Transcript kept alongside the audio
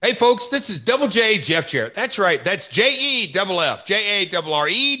Hey, folks, this is Double J Jeff Jarrett. That's right. That's Jeff, Jarrett.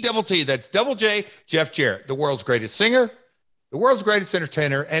 That's Double J Jeff Jarrett, the world's greatest singer, the world's greatest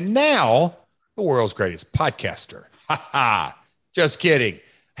entertainer, and now the world's greatest podcaster. Ha ha. Just kidding.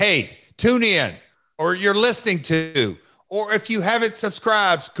 Hey, tune in, or you're listening to, or if you haven't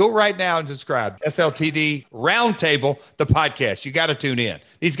subscribed, go right now and subscribe. SLTD Roundtable, the podcast. You got to tune in.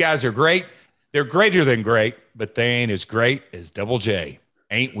 These guys are great. They're greater than great, but they ain't as great as Double J.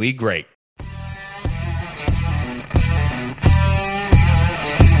 Ain't we great?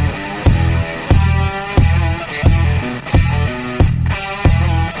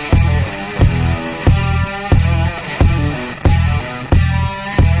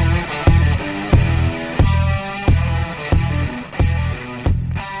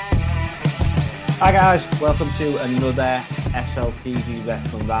 Hi guys, welcome to another SLTV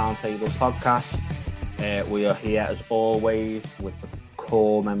Wrestling Roundtable podcast. We are here as always with the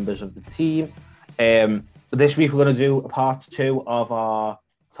core members of the team. This week we're going to do a part 2 of our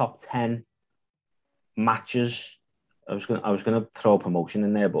top 10 matches. I was going to throw a promotion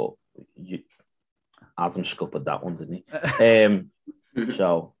in there, but Adam scuppered that one, didn't he?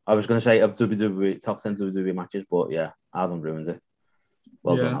 So I was going to say of WWE top 10 WWE matches, but yeah, Adam ruined it.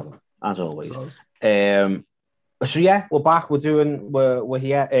 Well done, Adam, as always. So yeah, we're back. We're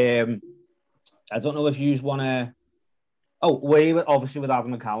here. I don't know if you want to. Oh, we're obviously with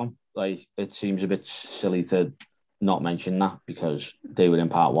Adam and Callum. Like, it seems a bit silly to not mention that because they were in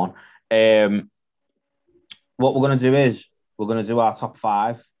part 1. What we're going to do is we're going to do our top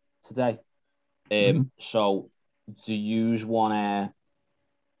 5 today. So, do you want to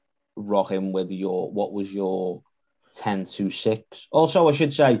rock in with what was your 10 to 6? Also, I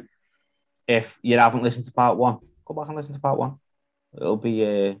should say, if you haven't listened to part 1, go back and listen to part 1. It'll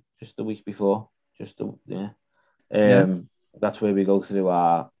be just the week before. That's where we go to do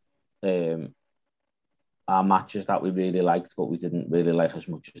our matches that we really liked, but we didn't really like as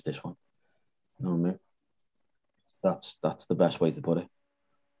much as this one. You know what I mean? That's the best way to put it.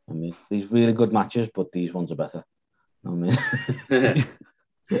 I mean, these really good matches, but these ones are better. You know what I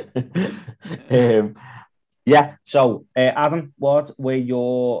mean? Yeah. So, Adam, what were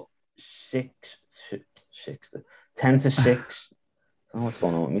your 10 to 6? I don't know what's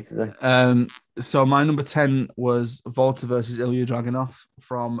going on with me today. So my number 10 was Volta versus Ilya Dragunov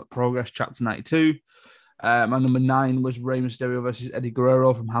from Progress Chapter 92. My number 9 was Rey Mysterio versus Eddie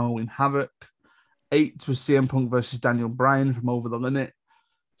Guerrero from Halloween Havoc. 8 was CM Punk versus Daniel Bryan from Over the Limit.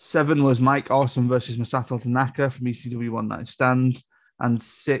 7 was Mike Awesome versus Masato Tanaka from ECW One Night Stand. And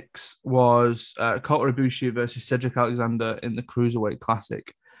 6 was Kota Ibushi versus Cedric Alexander in the Cruiserweight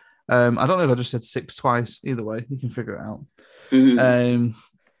Classic. I don't know if I just said 6 twice. Either way, you can figure it out.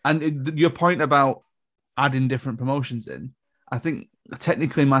 Mm-hmm. Your point about adding different promotions in, I think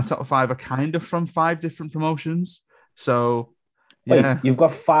technically my top 5 are kind of from 5 different promotions. So, yeah. Wait, you've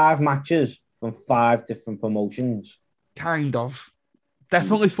got 5 matches from 5 different promotions? Kind of.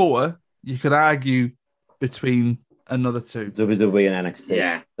 Definitely 4. You could argue between another 2. WWE and NXT.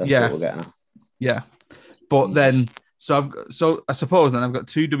 Yeah. That's what we're getting at. Yeah. But then... So I suppose then I've got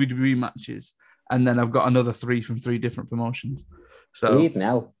 2 WWE matches, and then I've got another 3 from 3 different promotions. So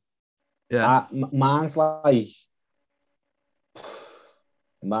now, yeah, mine's like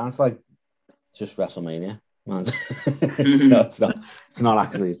just WrestleMania. No, it's not. It's not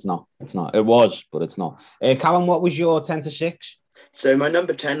actually. It's not. It was, but it's not. Callum, what was your 10 to 6? So my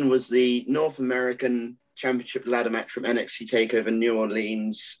number 10 was the North American Championship ladder match from NXT TakeOver New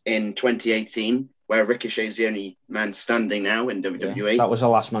Orleans in 2018. Where Ricochet's the only man standing now in WWE. Yeah, that was a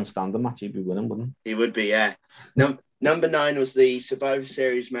last man standing match. He'd be winning, wouldn't he? He would be, yeah. Number 9 was the Survivor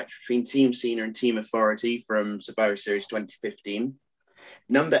Series match between Team Cena and Team Authority from Survivor Series 2015.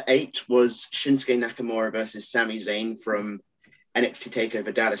 Number 8 was Shinsuke Nakamura versus Sami Zayn from NXT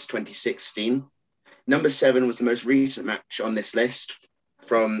TakeOver Dallas 2016. Number 7 was the most recent match on this list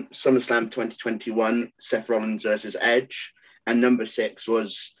from SummerSlam 2021, Seth Rollins versus Edge. And number 6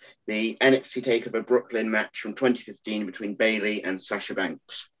 was the NXT TakeOver Brooklyn match from 2015 between Bayley and Sasha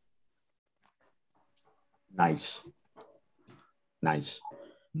Banks. Nice.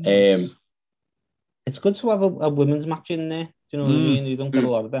 It's good to have a women's match in there. Do you know what I mean? You don't get a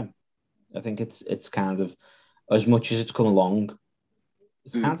lot of them. I think it's kind of, as much as it's come along,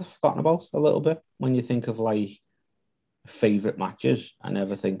 it's kind of forgotten about a little bit when you think of like favourite matches. I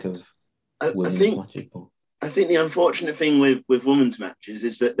never think of women's matches. But I think the unfortunate thing with women's matches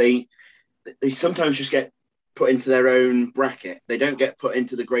is that they sometimes just get put into their own bracket. They don't get put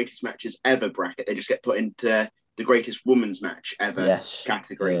into the greatest matches ever bracket. They just get put into the greatest women's match ever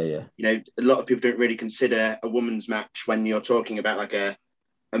category. Yeah. You know, a lot of people don't really consider a women's match when you're talking about like a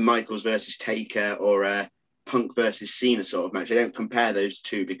Michaels versus Taker or a Punk versus Cena sort of match. I don't compare those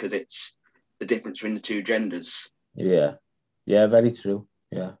two because it's the difference between the two genders. Yeah, very true.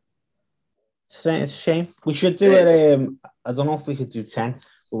 Yeah, it's a shame. We should do it. I don't know if we could do 10,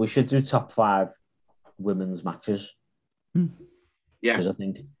 but we should do top 5 women's matches. Yeah, because I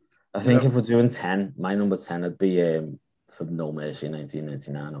think if we're doing 10, my number 10 would be for No Mercy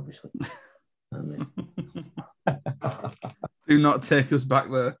 1999, obviously. I mean. Do not take us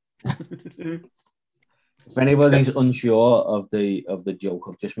back there. If anybody's unsure of the joke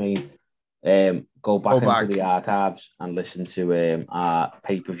I've just made, go back into the archives and listen to our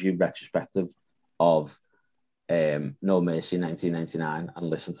pay-per-view retrospective of No Mercy 1999 and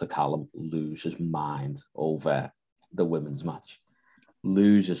listen to Callum lose his mind over the women's match.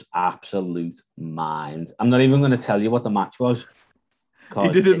 Lose his absolute mind. I'm not even going to tell you what the match was. He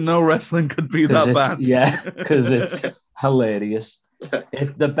didn't know wrestling could be that bad. Yeah, because it's hilarious.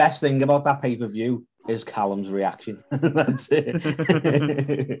 The best thing about that pay-per-view is Callum's reaction. That's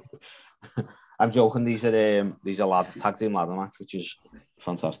it. I'm joking. These are lads, tag team ladder match, which is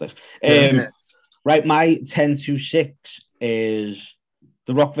fantastic. Right, my 10-6 is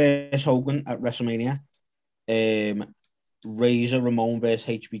The Rock vs Hogan at WrestleMania. Razor Ramon versus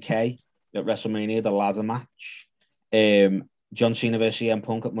HBK at WrestleMania, the ladder match. John Cena versus CM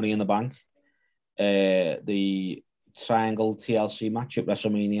Punk at Money in the Bank. The Triangle TLC match at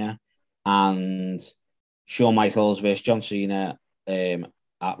WrestleMania. And Shawn Michaels versus John Cena at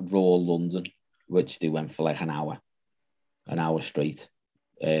Raw London, which they went for like an hour straight,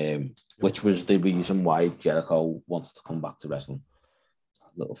 which was the reason why Jericho wants to come back to wrestling. A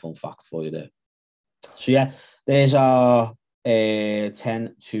little fun fact for you there. So yeah, there's our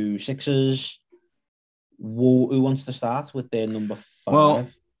 10-6s. Who wants to start with their number 5? Well,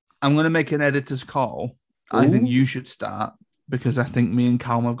 I'm going to make an editor's call. Ooh. I think you should start because I think me and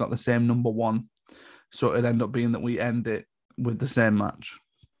Calum have got the same number 1. So it'd end up being that we end it with the same match.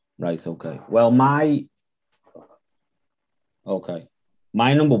 Right, okay. Well, my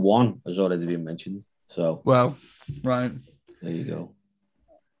number 1 has already been mentioned. So, well, right. There you go.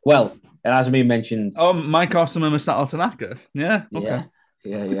 Well, it hasn't been mentioned. Oh, Mike Awesome and Masato Tanaka. Yeah, okay.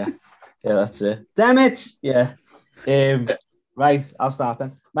 Yeah, that's it. Damn it. Yeah. Right, I'll start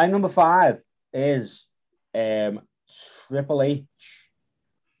then. My number 5 is Triple H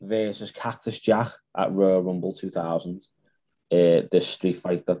versus Cactus Jack at Royal Rumble 2000. This street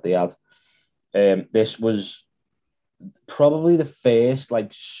fight that they had. This was probably the first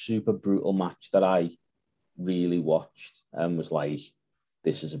like super brutal match that I really watched and was like,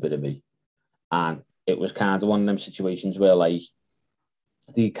 this is a bit of me. And it was kind of one of them situations where like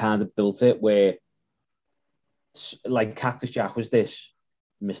they kind of built it where like Cactus Jack was this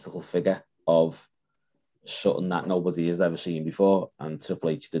mystical figure of something that nobody has ever seen before, and Triple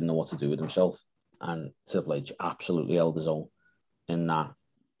H didn't know what to do with himself, and Triple H absolutely held his own in that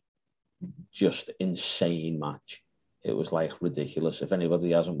just insane match. It was like ridiculous. If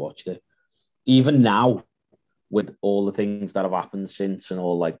anybody hasn't watched it, even now with all the things that have happened since and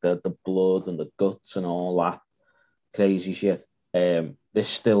all like the blood and the guts and all that crazy shit, this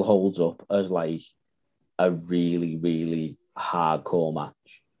still holds up as like a really, really hardcore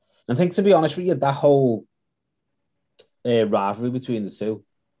match. And I think, to be honest with you, that whole rivalry between the two,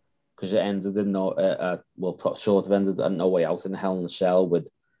 because it ended in sort of ended at No Way Out in Hell in a Cell with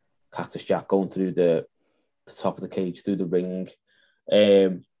Cactus Jack going through the top of the cage through the ring.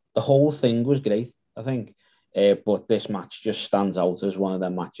 The whole thing was great, I think. But this match just stands out as one of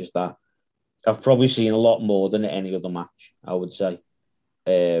them matches that I've probably seen a lot more than any other match, I would say.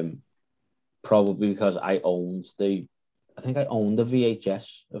 Probably because I owned the VHS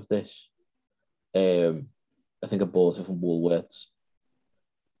of this. I think I bought it from Woolworths.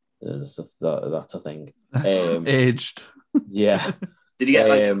 That's a thing. Aged. Yeah. Did you get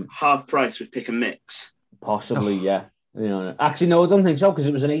like half price with pick and mix? Possibly, yeah. You know, actually, no, I don't think so because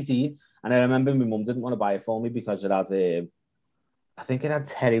it was an 18, and I remember my mum didn't want to buy it for me because it had I think it had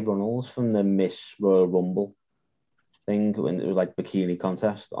Terry Runnels from the Miss Royal Rumble thing when it was like bikini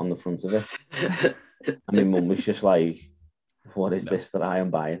contest on the front of it. And my mum was just like, "What is this that I am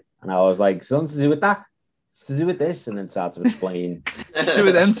buying?" And I was like, "Something to do with that. It's to do with this," and then started to explain. It's to do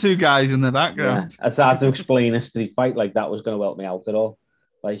with them two guys in the background. Yeah, I started to explain a street fight like that was going to help me out at all.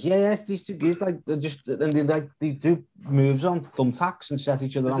 Like, yes, these two guys they do moves on thumbtacks and set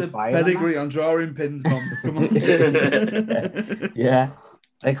each other on fire. Pedigree on drawing pins, Mum. Come on. Yeah.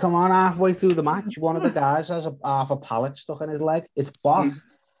 Like, come on, halfway through the match, one of the guys has half a pallet stuck in his leg. It's Bob.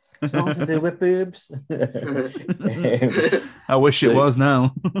 It's nothing to do with boobs. I wish it was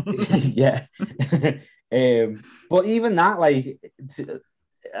now. Yeah. But even that, like,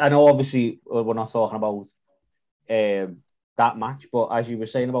 I know obviously we're not talking about that match, but as you were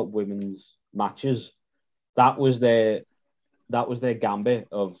saying about women's matches, that was their gambit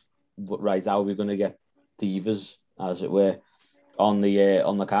of right. How are we going to get divas, as it were, on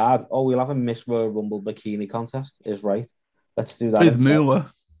the card? Oh, we'll have a Miss Royal Rumble bikini contest. Is right. Let's do that with instead.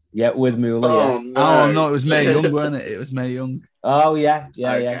 Moolah. Yeah, with Moolah. Oh, Yeah. no. Oh no, it was Mae Young, wasn't it? It was Mae Young. Oh yeah.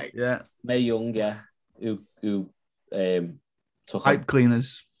 Yeah. Mae Young, yeah. Who took Pipe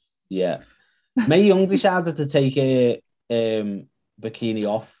cleaners. Yeah. Mae Young decided to take a bikini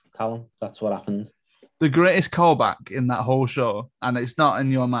off, Callum. That's what happened. The greatest callback in that whole show, and it's not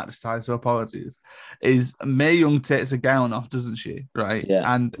in your match, Ty, so apologies, is Mae Young takes a gown off, doesn't she? Right? Yeah.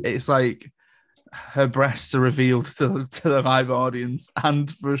 And it's like her breasts are revealed to the live audience, and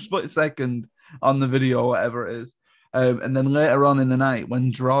for a split second on the video, whatever it is. And then later on in the night, when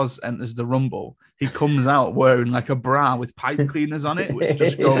Droz enters the Rumble, he comes out wearing like a bra with pipe cleaners on it, which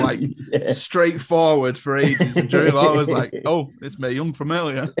just go like straight forward for ages. And Jerry Lawler's like, "Oh, it's Mae Young from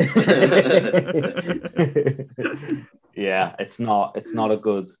earlier." Yeah, it's not a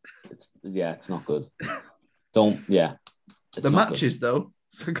good. It's not good. Don't. Yeah. The matches though,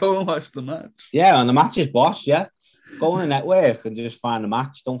 so go and watch the match. Yeah, and the match is boss. Yeah, go on the network and just find a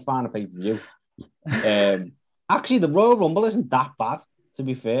match. Don't find a pay-per-view. Actually, the Royal Rumble isn't that bad, to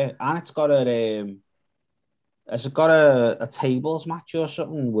be fair, and it's got a tables match or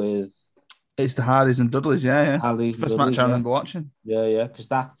something with. It's the Hardys and Dudleys, yeah. Hardys First and match Dudleys, I remember watching. Yeah, because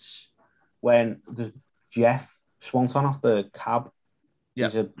that's when there's Jeff Swanson off the cab. Yeah,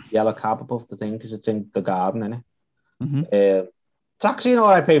 there's a yellow cab above the thing because it's in the garden, innit? Mm-hmm. It's actually an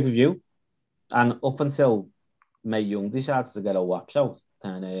alright pay-per-view, and up until Mae Young decides to get her waps out,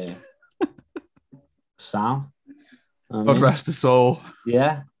 and sound. God rest her soul.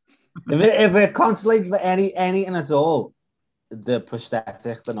 Yeah. If it consolates for anything at all, the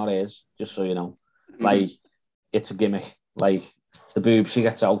prosthetic, they're not his, just so you know. Like, it's a gimmick. Like, the boobs she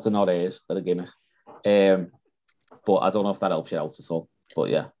gets out are not his, they're a gimmick. But I don't know if that helps you out at all.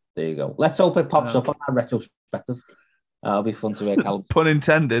 But yeah, there you go. Let's hope it pops up on our retrospective. That'll be fun to hear, Callum. Pun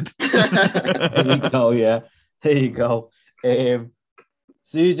intended. There you go, yeah. There you go.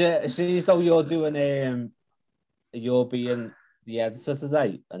 Suze, though you're doing you're being the editor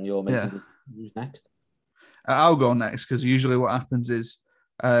today, and you're making who's next? I'll go next because usually what happens is,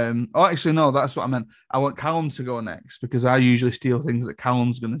 actually no, that's what I meant. I want Callum to go next because I usually steal things that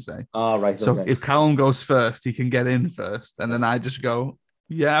Callum's going to say. Oh, right. So okay. if Callum goes first, he can get in first, and then I just go,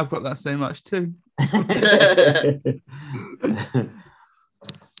 yeah, I've got that same match too.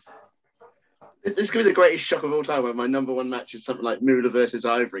 This could be the greatest shock of all time when my number one match is something like Moolah versus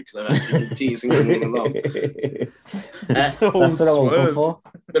Ivory because I've actually been teasing him all along. That's what I'm looking for.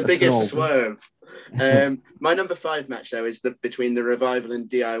 The biggest swerve. My number 5 match, though, is between the Revival and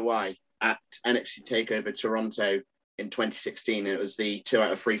DIY at NXT TakeOver Toronto in 2016. It was the 2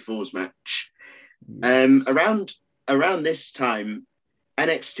 out of 3 Falls match. Around this time,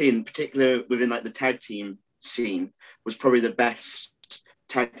 NXT, in particular within like the tag team scene, was probably the best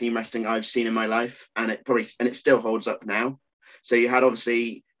tag team wrestling I've seen in my life, and it still holds up now. So you had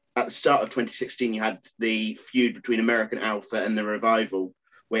obviously at the start of 2016, you had the feud between American Alpha and the Revival,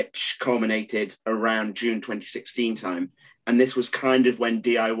 which culminated around June 2016 time. And this was kind of when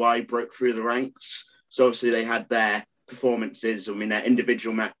DIY broke through the ranks. So obviously they had their performances, their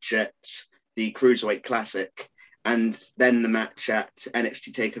individual match at the Cruiserweight Classic, and then the match at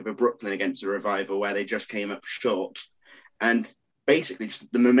NXT TakeOver Brooklyn against the Revival, where they just came up short. And basically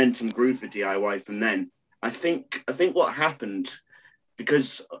just the momentum grew for DIY from then. I think what happened,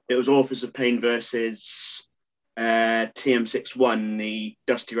 because it was Authors of Pain versus TM6-1, the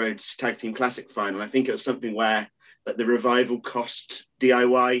Dusty Rhodes Tag Team Classic final. I think it was something where that the Revival cost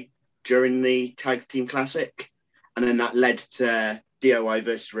DIY during the Tag Team Classic, and then that led to DIY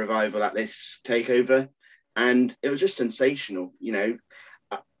versus Revival at this takeover, and it was just sensational.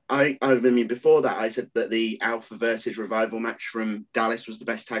 I mean, before that, I said that the Alpha versus Revival match from Dallas was the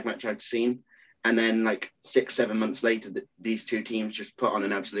best tag match I'd seen. And then like 6-7 months later, these two teams just put on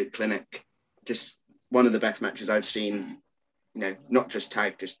an absolute clinic. Just one of the best matches I've seen, not just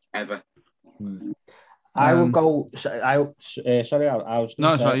tag, just ever. I would go, I was going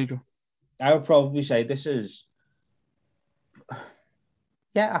to say, you go. I would probably say this is,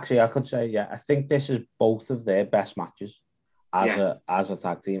 I could say, I think this is both of their best matches as a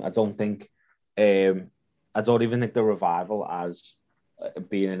tag team. I don't even think the Revival, as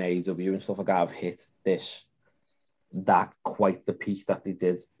being an AEW and stuff like that, have hit that quite the peak that they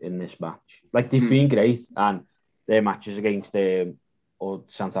did in this match. Like, they've been great, and their matches against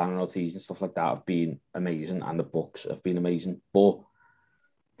Santana and Ortiz and stuff like that have been amazing, and the Bucks have been amazing. But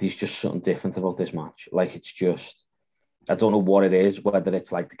there's just something different about this match. Like, it's just, I don't know what it is, whether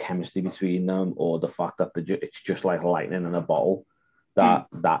it's like the chemistry between them or the fact that it's just like lightning in a bottle that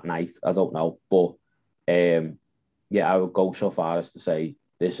night. I don't know. But yeah, I would go so far as to say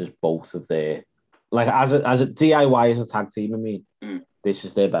this is both of their, like, as a DIY as a tag team, I mean, this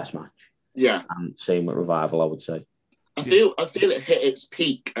is their best match. Yeah. And same with Revival, I would say. I feel it hit its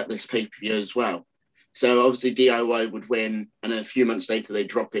peak at this pay-per-view as well. So obviously DIY would win, and then a few months later they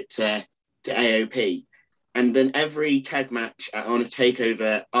drop it to AOP. And then every tag match on a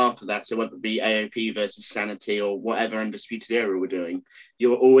takeover after that, so whether it be AOP versus Sanity or whatever Undisputed Era were doing, you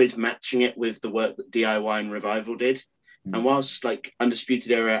were always matching it with the work that DIY and Revival did. And whilst like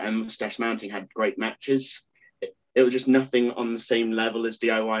Undisputed Era and Mustache Mounting had great matches, it was just nothing on the same level as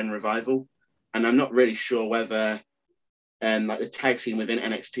DIY and Revival. And I'm not really sure whether like the tag scene within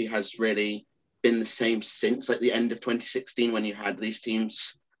NXT has really been the same since like the end of 2016 when you had these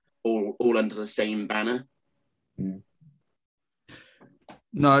teams all under the same banner.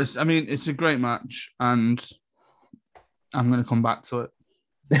 No, it's a great match, and I'm going to come back to it.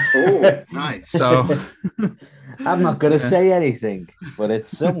 Oh, nice. So I'm not going to say anything, but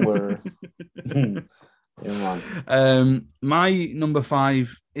it's somewhere. My number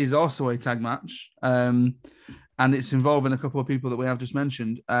 5 is also a tag match, and it's involving a couple of people that we have just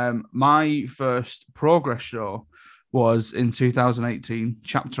mentioned. My first Progress show was in 2018,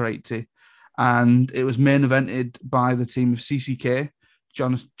 Chapter 80, and it was main evented by the team of CCK,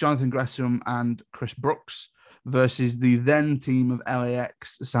 Jonathan Gresham and Chris Brooks, versus the then team of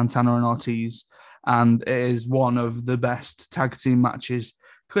LAX, Santana and Ortiz. And it is one of the best tag team matches,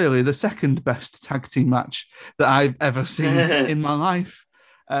 clearly the second best tag team match that I've ever seen in my life.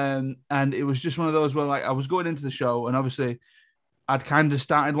 And it was just one of those where, like, I was going into the show, and obviously I'd kind of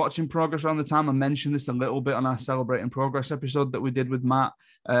started watching Progress around the time. I mentioned this a little bit on our Celebrating Progress episode that we did with Matt.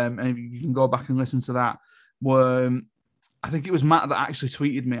 And you can go back and listen to that. Where I think it was Matt that actually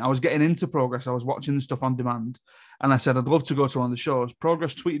tweeted me. I was getting into Progress. I was watching the stuff on demand. And I said, I'd love to go to one of the shows.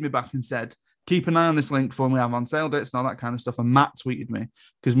 Progress tweeted me back and said, keep an eye on this link for when we have on sale dates and all that kind of stuff. And Matt tweeted me,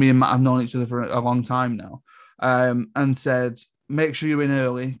 because me and Matt have known each other for a long time now, and said, make sure you're in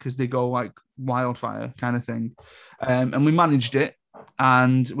early because they go like wildfire kind of thing. And we managed it.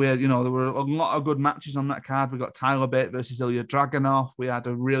 And we had, there were a lot of good matches on that card. We got Tyler Bate versus Ilya Dragunov. We had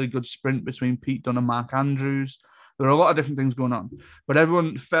a really good sprint between Pete Dunne and Mark Andrews. There were a lot of different things going on, but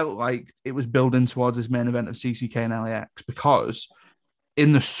everyone felt like it was building towards this main event of CCK and LAX, because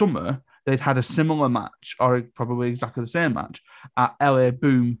in the summer they'd had a similar match, or probably exactly the same match, at LA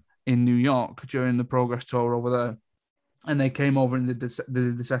Boom in New York during the Progress tour over there. And they came over and did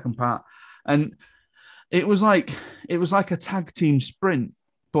the second part. And it was like a tag team sprint,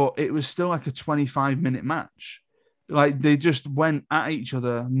 but it was still like a 25-minute match. Like, they just went at each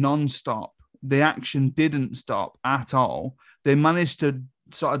other non-stop. The action didn't stop at all. They managed to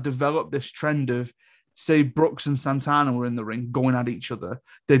sort of develop this trend of, say, Brooks and Santana were in the ring going at each other.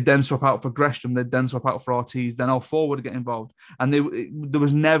 They'd then swap out for Gresham. They'd then swap out for Ortiz. Then all four would get involved. And there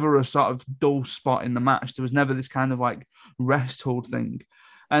was never a sort of dull spot in the match. There was never this kind of like rest hold thing.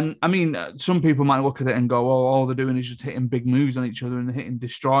 And I mean, some people might look at it and go, oh, all they're doing is just hitting big moves on each other and hitting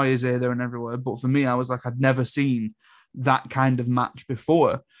destroyers here, there, and everywhere. But for me, I was like, I'd never seen that kind of match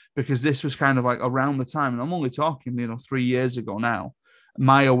before, because this was kind of like around the time, and I'm only talking, 3 years ago now,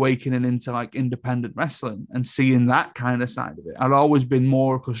 my awakening into like independent wrestling and seeing that kind of side of it. I'd always been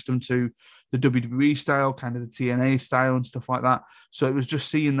more accustomed to the WWE style, kind of the TNA style and stuff like that. So it was just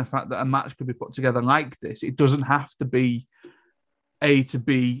seeing the fact that a match could be put together like this. It doesn't have to be A to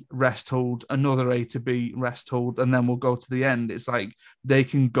B rest hold, another A to B rest hold, and then we'll go to the end. It's like they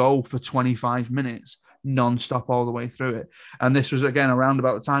can go for 25 minutes non-stop all the way through it. And this was, again, around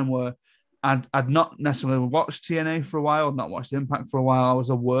about the time where I'd not necessarily watched TNA for a while, I'd not watched Impact for a while. I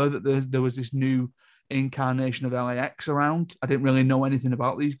was aware that there was this new incarnation of LAX around. I didn't really know anything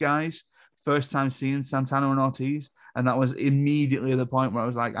about these guys. First time seeing Santana and Ortiz, and that was immediately the point where I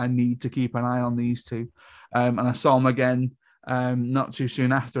was like, I need to keep an eye on these two. And I saw them again not too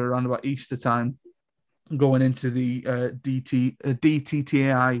soon after, around about Easter time, going into the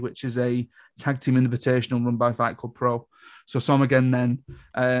DTTAI, which is a tag team invitational run by Fight Club Pro. So saw him again then.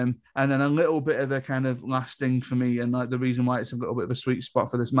 And then a little bit of the kind of last thing for me, and like the reason why it's a little bit of a sweet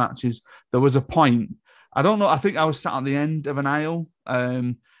spot for this match, is there was a point, I don't know, I think I was sat at the end of an aisle.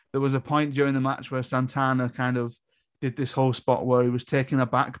 There was a point during the match where Santana kind of did this whole spot where he was taken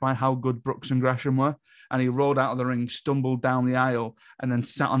aback by how good Brooks and Gresham were. And he rolled out of the ring, stumbled down the aisle, and then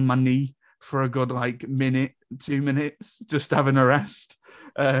sat on my knee for a good like minute, 2 minutes, just having a rest.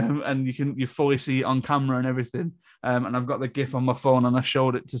 and you fully see it on camera and everything. And I've got the GIF on my phone, and I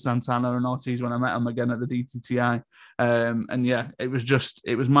showed it to Santana and Ortiz when I met them again at the DTTI. And yeah, it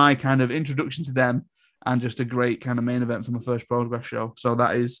was my kind of introduction to them, and just a great kind of main event for my first Progress show. So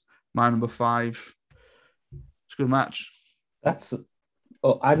that is my number 5. It's a good match.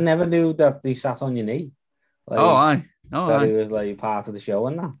 I never knew that they sat on your knee. Like, that he was like part of the show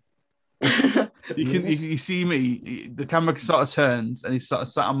and that. You see me, the camera sort of turns and he's sort of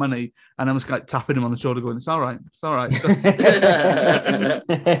sat on my knee, and I'm just like tapping him on the shoulder, going, "It's all right, it's all right."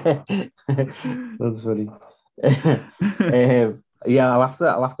 That's funny. Yeah, I'll have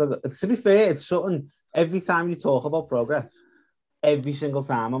to. To be fair, it's something. Every time you talk about Progress, every single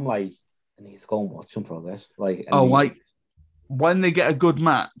time I'm like, I need to go and watch some Progress. Like, like when they get a good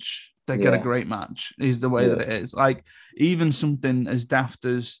match, they get a great match. Is the way that it is. Like even something as daft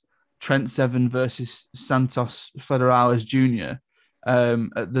as Trent Seven versus Santos Federales Jr.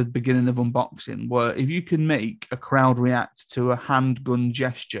 At the beginning of unboxing, where if you can make a crowd react to a handgun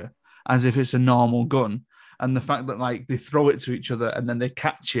gesture as if it's a normal gun, and the fact that like they throw it to each other and then they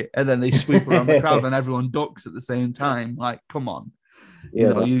catch it and then they sweep around the crowd and everyone ducks at the same time, like come on,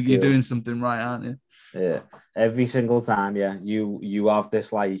 you're doing something right, aren't you? Yeah, every single time. Yeah, you have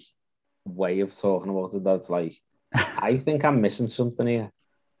this like way of talking about it that's like, I think I'm missing something here.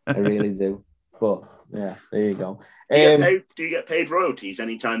 I really do. But yeah, there you go. Do you get paid royalties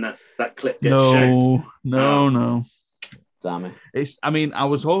anytime that clip gets shown? No. Damn it. I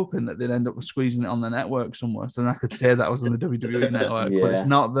was hoping that they'd end up squeezing it on the network somewhere, so then I could say that was on the WWE network, but it's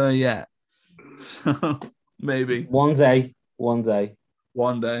not there yet. So maybe one day.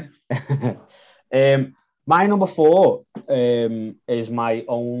 My number 4 is my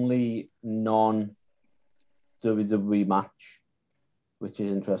only non-WWE match, which is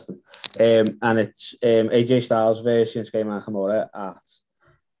interesting. And it's AJ Styles versus Shinsuke Nakamura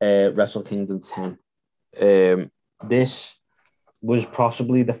at Wrestle Kingdom 10. This was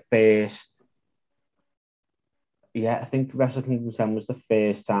possibly the first. Yeah, I think Wrestle Kingdom 10 was the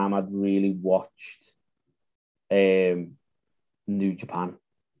first time I'd really watched New Japan.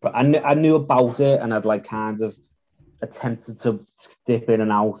 But I knew about it, and I'd like kind of attempted to dip in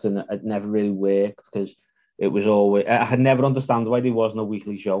and out, and it never really worked because it was always, I had never understand why there wasn't a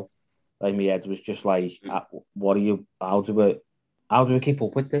weekly show. Like my head was just like, how do I keep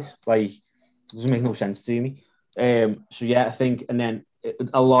up with this? Like, it doesn't make no sense to me. So yeah, I think, and then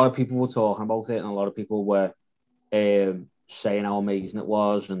a lot of people were talking about it, and a lot of people were saying how amazing it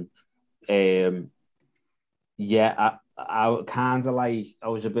was, and I kind of like, I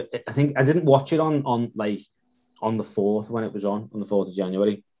was a bit, I think I didn't watch it on the 4th when it was on the 4th of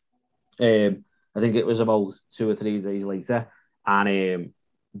January. I think it was about 2 or 3 days later, and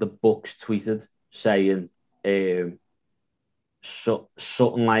the Bucks tweeted saying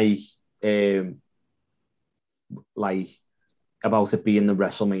something like about it being the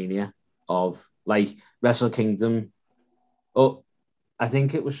WrestleMania of like Wrestle Kingdom. Oh, I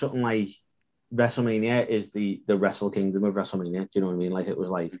think it was something like WrestleMania is the Wrestle Kingdom of WrestleMania. Do you know what I mean? Like it was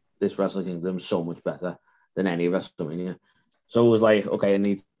like this Wrestle Kingdom is so much better than any WrestleMania. So it was like, okay, I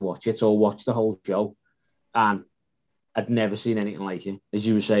need to watch it. So I watched the whole show, and I'd never seen anything like it. As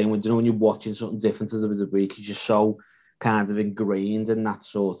you were saying, when you're watching something different as a week, you're just so kind of ingrained in that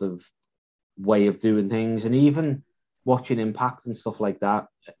sort of way of doing things. And even watching Impact and stuff like that,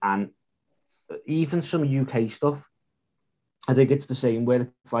 and even some UK stuff, I think it's the same where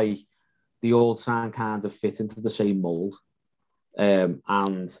it's like the old time kind of fit into the same mold.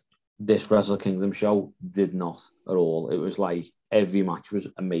 And this Wrestle Kingdom show did not at all. It was like every match was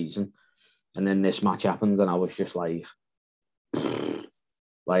amazing. And then this match happened, and I was just like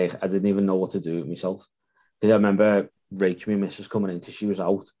I didn't even know what to do with myself. Because I remember Rachel, my missus, coming in because she was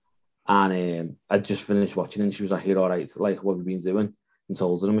out, and I'd just finished watching, and she was like, "You're all right? Like, what have you been doing?" And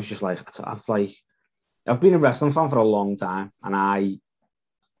told her, and was just like, I've been a wrestling fan for a long time, and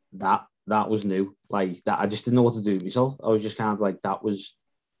that was new. Like that, I just didn't know what to do with myself. I was just kind of like, that was,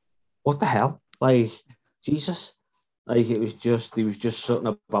 what the hell? Like, Jesus. Like, there was just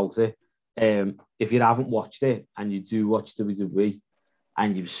something about it. If you haven't watched it and you do watch WWE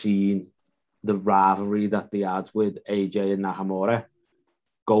and you've seen the rivalry that they had with AJ and Nakamura,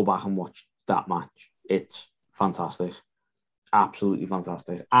 go back and watch that match. It's fantastic. Absolutely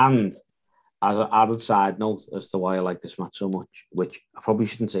fantastic. And as an added side note as to why I like this match so much, which I probably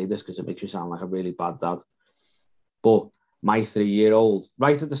shouldn't say this because it makes me sound like a really bad dad, but my 3-year-old,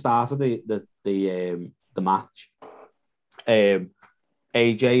 right at the start of the match,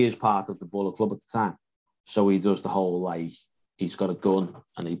 AJ is part of the Bullet Club at the time, so he does the whole he's got a gun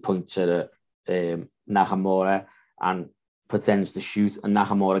and he points it at Nakamura and pretends to shoot, and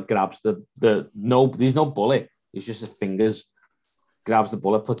Nakamura grabs there's no bullet. It's just his fingers. Grabs the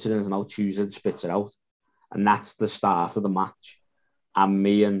bullet, puts it in his mouth, chews it, spits it out. And that's the start of the match. And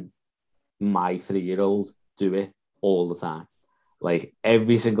me and my 3-year-old do it all the time. Like,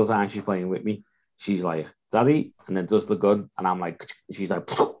 every single time she's playing with me, she's like, Daddy, and then does the gun. And I'm like, she's like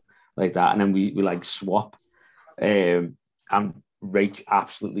that. And then we like swap. And Rach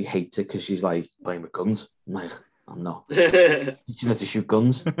absolutely hates it because she's like, playing with guns. I'm like, I'm not. Teaching her to shoot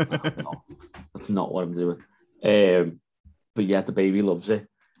guns. No, that's not what I'm doing. But yeah, the baby loves it,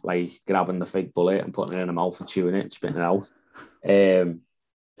 like grabbing the fake bullet and putting it in her mouth and chewing it and spitting it out.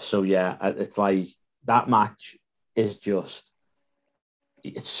 So yeah, it's like that match is just,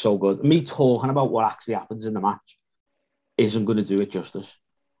 it's so good. Me talking about what actually happens in the match isn't going to do it justice.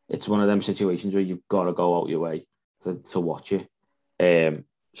 It's one of them situations where you've got to go out your way to watch it.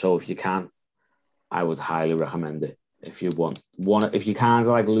 So if you can, I would highly recommend it. If you want, if you kind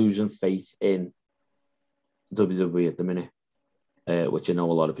of like losing faith in WWE at the minute, which I know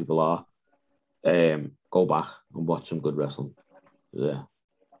a lot of people are, go back and watch some good wrestling. Yeah.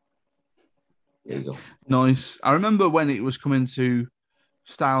 There you go. Nice. I remember when it was coming to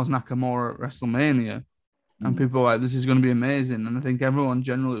Styles Nakamura at WrestleMania, and people were like, this is going to be amazing. And I think everyone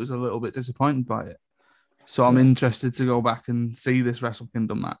generally was a little bit disappointed by it. So I'm interested to go back and see this Wrestle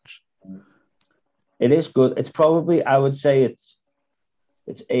Kingdom match. It is good. It's probably, I would say it's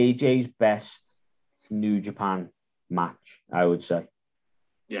AJ's best New Japan match, I would say.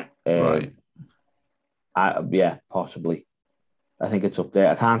 Yeah. Right. Yeah, possibly. I think it's up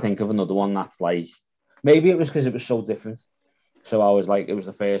there. I can't think of another one that's like, maybe it was because it was so different. So I was like, it was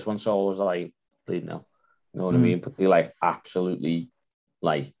the first one, so I was like, bleeding out. You know what I mean? But they like absolutely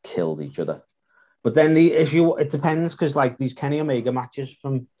like killed each other. But then it depends, because like these Kenny Omega matches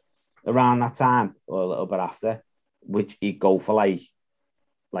from around that time or a little bit after, which you go for like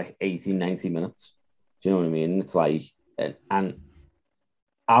 80, 90 minutes. Do you know what I mean? It's like, and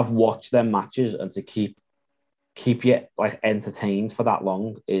I've watched them matches, and to keep you like entertained for that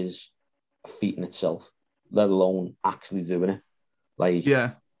long is a feat in itself, let alone actually doing it. Like,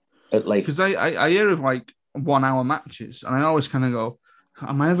 yeah, because I hear of like 1 hour matches, and I always kind of go,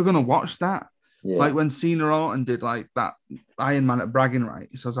 am I ever going to watch that? Yeah. Like when Cena Orton did like that Iron Man at Bragging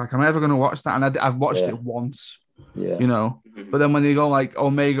Rights, so I was like, am I ever going to watch that? And I've watched it once, you know. But then when you go like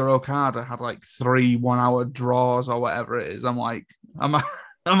Omega Okada had like 3 1 hour draws or whatever it is, I'm like, am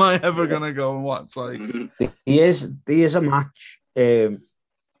I ever going to go and watch? Like, there is a match. I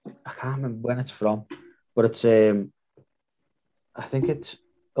can't remember when it's from, but it's I think it's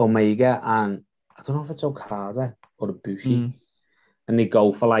Omega and I don't know if it's Okada or Ibushi, and they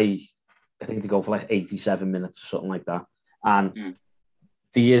go for like, I think they go for like 87 minutes or something like that. And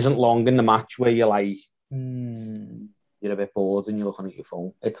there isn't long in the match where you're like, you're a bit bored and you're looking at your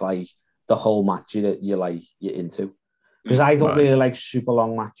phone. It's like the whole match you're into. Because I don't really like super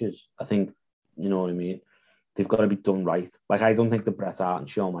long matches. I think, you know what I mean? They've got to be done right. Like, I don't think the Bret Hart and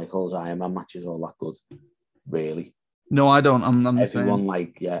Shawn Michaels Iron Man matches are all that good, really. No, I don't. I'm the same.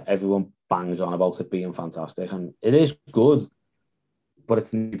 Everyone bangs on about it being fantastic. And it is good, but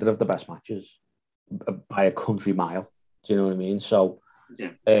it's neither of the best matches by a country mile. Do you know what I mean? So,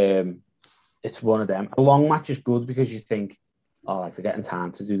 it's one of them. A long match is good because you think, oh, like they're getting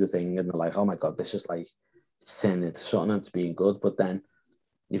time to do the thing, and they're like, oh my God, this is like, it's turning into something, and it's being good. But then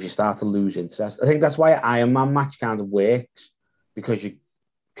if you start to lose interest, I think that's why an Iron Man match kind of works, because you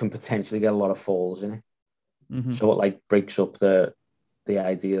can potentially get a lot of falls in it. So it like breaks up the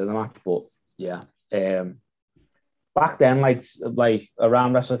idea of the match. But yeah, back then, like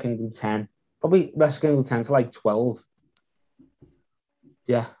around Wrestle Kingdom 10, probably Wrestle Kingdom 10 to like 12.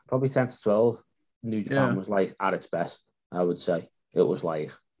 Yeah, probably 10 to 12. New Japan was like at its best, I would say. It was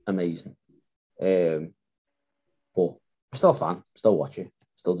like amazing. But I'm still a fan, still watch it,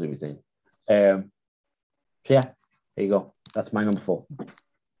 still do everything. So yeah, there you go. That's my number 4.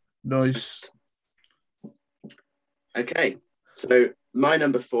 Nice. Okay, so my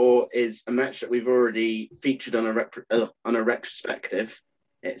number 4 is a match that we've already featured on a retrospective.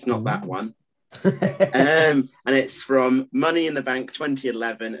 It's not that one. And it's from Money in the Bank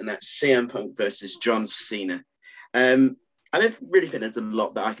 2011, and that's CM Punk versus John Cena. I don't really think there's a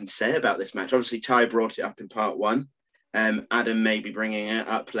lot that I can say about this match. Obviously, Ty brought it up in part 1. Adam may be bringing it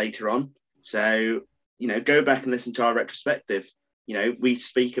up later on. So, go back and listen to our retrospective. We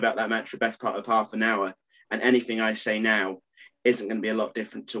speak about that match for the best part of half an hour, and anything I say now isn't going to be a lot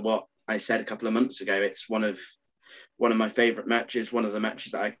different to what I said a couple of months ago. It's one of my favorite matches, one of the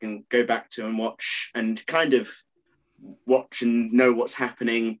matches that I can go back to and watch and kind of watch and know what's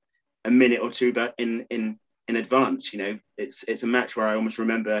happening a minute or two but in in advance. You know, it's a match where I almost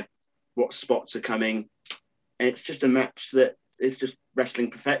remember what spots are coming, and it's just a match that is just wrestling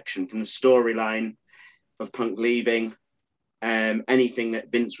perfection, from the storyline of Punk leaving, anything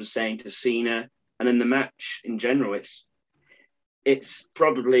that Vince was saying to Cena, and then the match in general. It's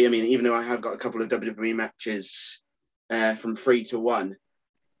probably, I mean, even though I have got a couple of WWE matches from 3 to 1,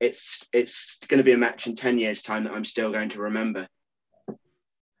 it's going to be a match in 10 years' time that I'm still going to remember.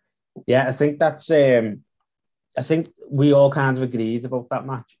 Yeah, I think that's. I think we all kind of agreed about that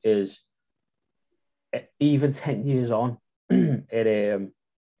match. Is even 10 years on, it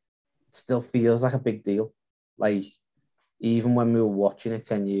still feels like a big deal. Like, even when we were watching it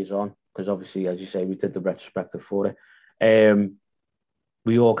 10 years on, because obviously, as you say, we did the retrospective for it.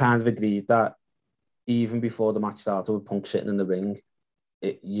 We all kind of agreed that even before the match started with Punk sitting in the ring,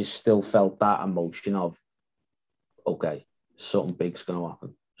 you still felt that emotion of, okay, something big's going to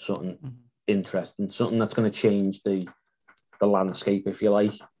happen, something interesting, something that's going to change the landscape, if you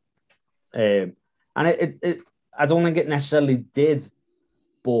like. And I don't think it necessarily did,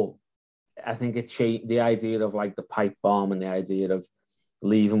 but I think it changed the idea of like the pipe bomb and the idea of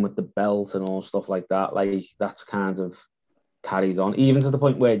leaving with the belt and all stuff like that. Like, that's kind of carried on, even to the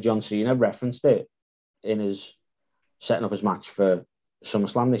point where John Cena referenced it in his setting up his match for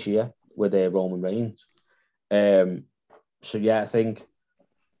SummerSlam this year with Roman Reigns. So yeah, I think,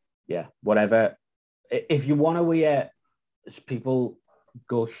 yeah, whatever. If you want to hear people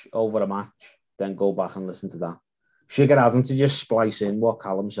gush over a match, then go back and listen to that. Should get Adam to just splice in what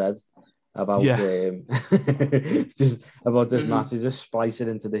Callum said about just about this match, just splice it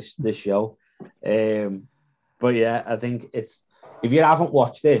into this show. But yeah, I think it's, if you haven't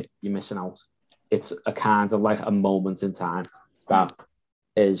watched it, you're missing out. It's a kind of like a moment in time that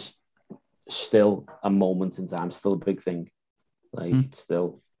is still a moment in time, still a big thing. Like, it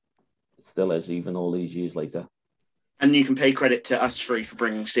still is, even all these years later. And you can pay credit to us three for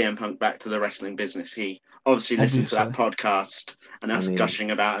bringing CM Punk back to the wrestling business. He obviously listened to that podcast and us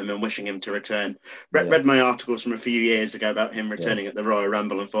gushing about him and wishing him to return. Read my articles from a few years ago about him returning at the Royal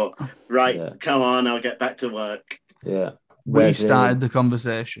Rumble and thought, come on, I'll get back to work. Yeah. We started the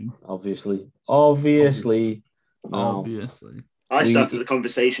conversation. Obviously. I started the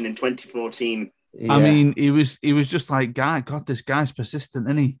conversation in 2014. Yeah. I mean, he was just like, God, this guy's persistent,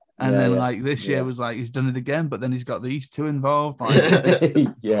 isn't he? And then like this year was like, he's done it again, but then he's got these two involved. Like,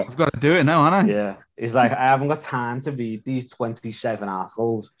 I've got to do it now, haven't I? Yeah. He's like, I haven't got time to read these 27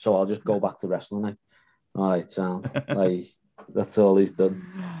 articles, so I'll just go back to wrestling now. All right, sound. Like, that's all he's done.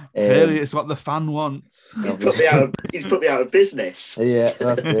 Clearly, it's what the fan wants. He's put me out of business. Yeah,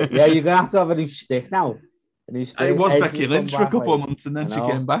 that's it. Yeah, you're going to have a new stick now. It was Becky Lynch for a couple of months, and then she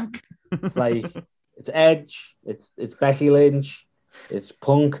came back. It's like, it's Edge, it's Becky Lynch, it's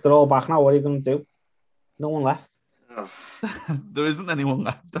Punk. They're all back now. What are you going to do? No one left. Oh. There isn't anyone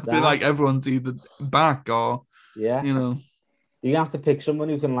left. I feel like everyone's either back or, you're going to have to pick someone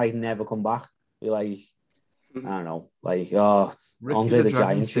who can like never come back. Be like, I don't know, like, Andre the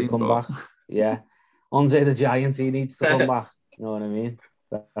Giant should come back. Yeah, Andre the Giant, he needs to come back. You know what I mean?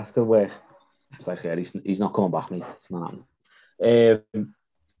 That could work. It's like, he's not coming back, mate. It's not happening.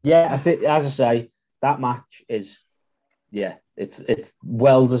 I think, as I say, that match is, it's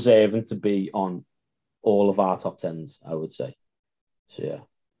well deserving to be on all of our top tens, I would say. So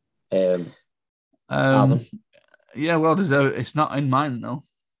Adam. Yeah, well deserved. It's not in mine though.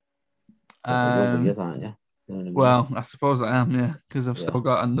 Aren't you? Well, I suppose I am, yeah, because I've still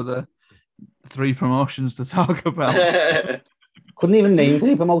got another 3 promotions to talk about. Couldn't even name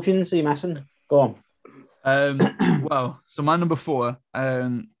 3 promotions. Are you messing? Go on. Well, so my number 4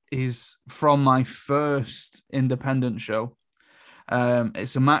 is from my first independent show.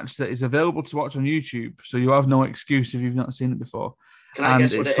 It's a match that is available to watch on YouTube, so you have no excuse if you've not seen it before. Can I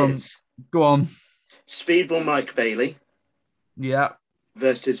guess what it is? Go on. Speedball Mike Bailey. Yeah.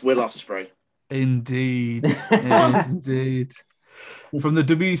 Versus Will Ospreay. Indeed. Indeed. From the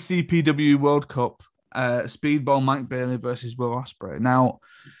WCPW World Cup, Speedball Mike Bailey versus Will Ospreay. Now,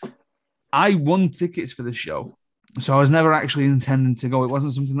 I won tickets for the show, so I was never actually intending to go. It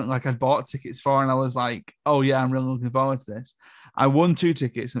wasn't something that like I'd bought tickets for, and I was like, oh yeah, I'm really looking forward to this. I won 2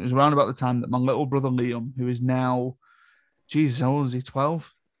 tickets, and it was around about the time that my little brother Liam, who is now, Jesus, how old is he?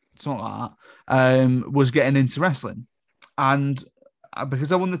 12? Something like that, was getting into wrestling. And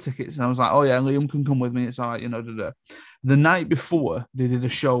because I won the tickets, and I was like, oh yeah, Liam can come with me. It's all right, The night before, they did a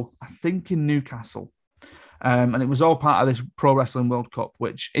show, I think in Newcastle. And it was all part of this Pro Wrestling World Cup,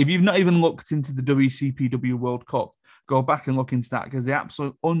 which if you've not even looked into the WCPW World Cup, go back and look into that, because the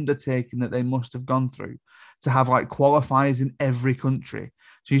absolute undertaking that they must have gone through to have like qualifiers in every country.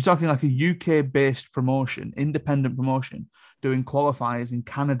 So you're talking like a UK-based promotion, independent promotion, doing qualifiers in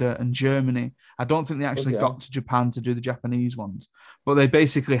Canada and Germany. I don't think they actually got to Japan to do the Japanese ones, but they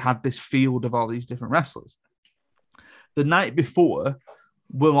basically had this field of all these different wrestlers. The night before,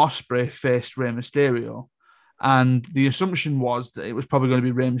 Will Ospreay faced Rey Mysterio, and the assumption was that it was probably going to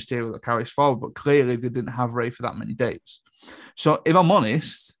be Rey Mysterio that carries forward, but clearly they didn't have Rey for that many days. So if I'm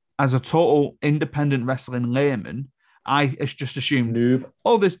honest, as a total independent wrestling layman, I just assumed, Noob.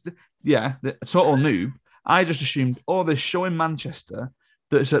 The total noob. I just assumed, this show in Manchester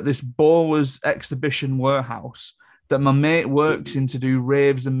that's at this Ballers exhibition warehouse that my mate works in to do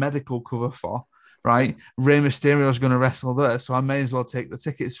raves and medical cover for, right? Rey Mysterio is going to wrestle there, so I may as well take the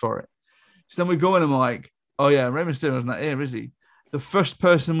tickets for it. So then we go in and I'm like, oh yeah, Rey Mysterio's not here, is he? The first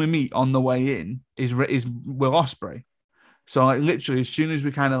person we meet on the way in is Will Ospreay. So like literally, as soon as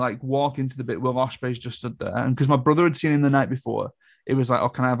we kind of like walk into the bit, Will Ospreay's just stood there. And because my brother had seen him the night before, it was like, oh,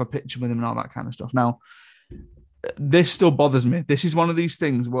 can I have a picture with him and all that kind of stuff. Now, this still bothers me. This is one of these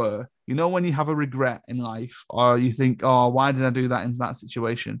things where, you know, when you have a regret in life or you think, oh, why did I do that in that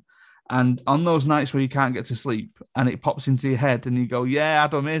situation? And on those nights where you can't get to sleep and it pops into your head and you go, yeah,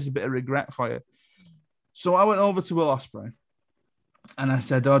 Adam, here's a bit of regret for you. So I went over to Will Ospreay and I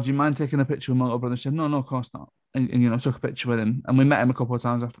said, oh, do you mind taking a picture with my little brother? He said, no, of course not. And you know, took a picture with him, and we met him a couple of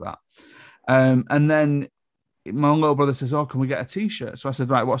times after that. And then my little brother says, oh, can we get a t-shirt? So I said,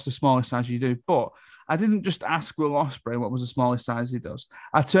 right, what's the smallest size you do? But I didn't just ask Will Ospreay what was the smallest size he does.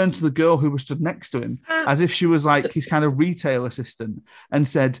 I turned to the girl who was stood next to him as if she was like his kind of retail assistant and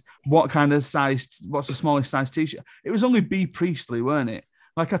said, what's the smallest size t-shirt? It was only B. Priestley, weren't it?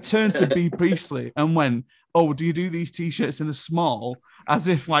 Like I turned to B. Priestley and went, oh, do you do these t-shirts in the small? As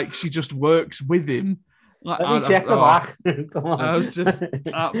if like she just works with him. Like, Let me check the back. Come on. I was just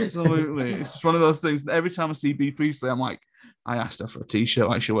absolutely. It's just one of those things. Every time I see B. Priestley, I'm like, I asked her for a t-shirt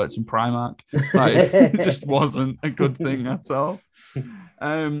like she works in Primark. Like, it just wasn't a good thing at all.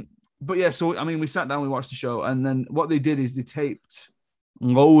 But yeah, so I mean, we sat down, we watched the show, and then what they did is they taped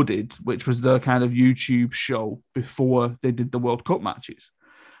Loaded, which was their kind of YouTube show before they did the World Cup matches.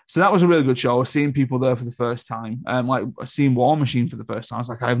 So that was a really good show. I was seeing people there for the first time. Like seeing War Machine for the first time. I was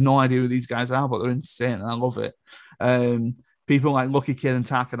like, I have no idea who these guys are, but they're insane and I love it. People like Lucky Kid and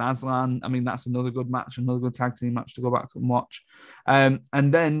Tarkan Aslan. I mean, that's another good match, another good tag team match to go back to and watch. And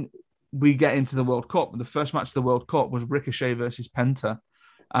then we get into the World Cup. The first match of the World Cup was Ricochet versus Penta.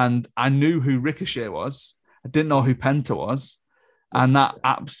 And I knew who Ricochet was. I didn't know who Penta was. And that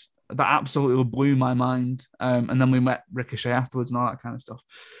absolutely blew my mind. And then we met Ricochet afterwards and all that kind of stuff.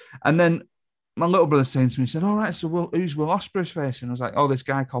 And then my little brother saying to me, he said, all right, so who's Will Ospreay's facing? I was like, oh, this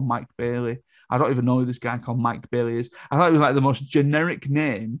guy called Mike Bailey. I don't even know who this guy called Mike Bailey is. I thought it was like the most generic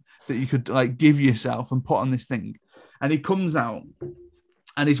name that you could like give yourself and put on this thing. And he comes out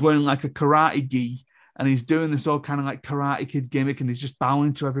and he's wearing like a karate gi and he's doing this all kind of like Karate Kid gimmick and he's just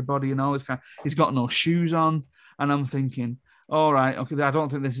bowing to everybody and all this kind of, he's got no shoes on. And I'm thinking, all right, okay, I don't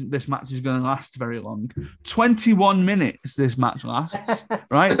think this match is going to last very long. 21 minutes this match lasts,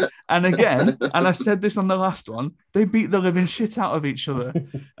 right? And again, and I said this on the last one, they beat the living shit out of each other.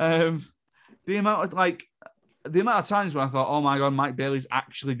 The amount of times when I thought, oh my God, Mike Bailey's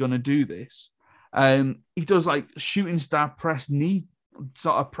actually going to do this. He does like shooting star press knee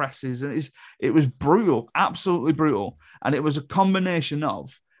sort of presses, and it was brutal, absolutely brutal. And it was a combination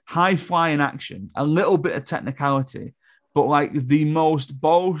of high flying action, a little bit of technicality, but like the most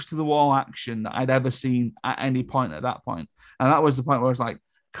balls to the wall action that I'd ever seen at any point at that point. And that was the point where I was like,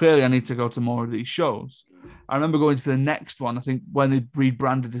 clearly I need to go to more of these shows. I remember going to the next one, I think when they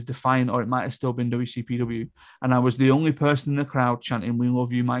rebranded as Defiant, or it might have still been WCPW. And I was the only person in the crowd chanting, we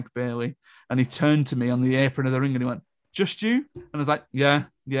love you, Mike Bailey. And he turned to me on the apron of the ring and he went, just you? And I was like, yeah,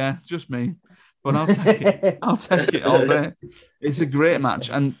 just me. But I'll take it. I'll take it all day. It's a great match.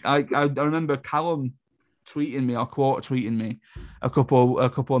 And I remember Callum tweeting me or quote tweeting me a couple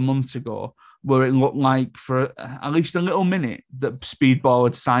of months ago where it looked like for at least a little minute that Speedball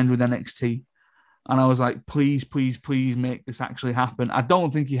had signed with NXT. And I was like, please make this actually happen. I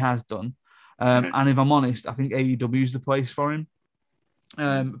don't think he has done. And if I'm honest, I think AEW is the place for him.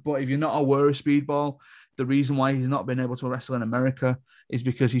 But if you're not aware of Speedball, the reason why he's not been able to wrestle in America is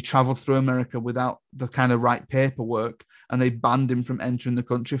because he traveled through America without the kind of right paperwork and they banned him from entering the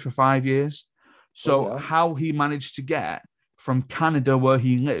country for 5 years. So how he managed to get from Canada, where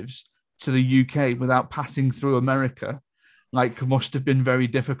he lives, to the UK without passing through America like must have been very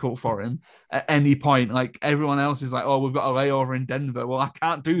difficult for him at any point. Like everyone else is like, oh, we've got a layover in Denver. Well, I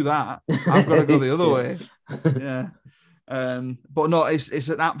can't do that. I've got to go the other way. Yeah. But no, it's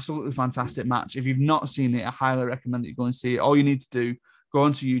an absolutely fantastic match. If you've not seen it, I highly recommend that you go and see it. All you need to do, go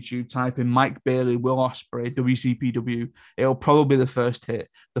onto YouTube, type in Mike Bailey, Will Ospreay, WCPW. It'll probably be the first hit.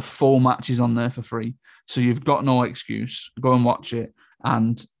 The full match is on there for free. So you've got no excuse. Go and watch it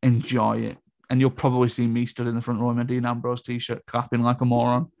and enjoy it. And you'll probably see me stood in the front row in my Dean Ambrose t-shirt clapping like a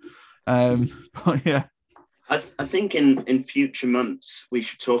moron. But yeah. I think in future months, we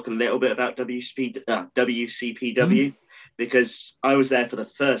should talk a little bit about WCPW because I was there for the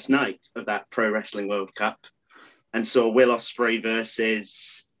first night of that Pro Wrestling World Cup and saw Will Ospreay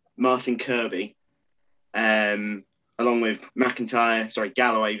versus Martin Kirby, along with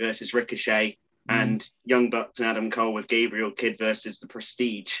Galloway versus Ricochet, and Young Bucks and Adam Cole with Gabriel Kidd versus The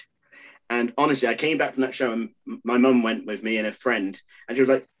Prestige. And honestly, I came back from that show and my mum went with me and a friend, and she was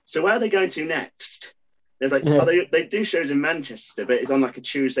like, "So where are they going to next?" There's like, oh, they do shows in Manchester, but it's on like a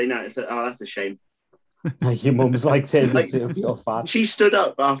Tuesday night. It's like, oh, that's a shame. Your mum's like turned into a pure fan. She stood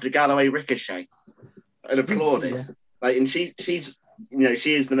up after Galloway Ricochet and applauded. Yeah. Like, and she's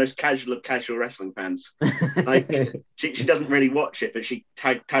she is the most casual of casual wrestling fans. Like, she doesn't really watch it, but she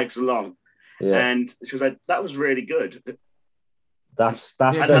tags along. Yeah. And she was like, that was really good. That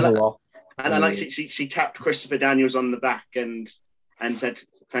says a lot. And I like she tapped Christopher Daniels on the back and said,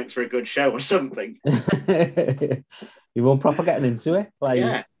 "Thanks for a good show" or something. You won't proper getting into it. Like,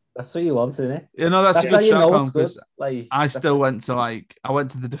 yeah. That's what you want, isn't it? Yeah, no, that's a good shout because like, I still went to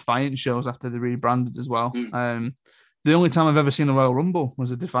the Defiant shows after they rebranded as well. The only time I've ever seen a Royal Rumble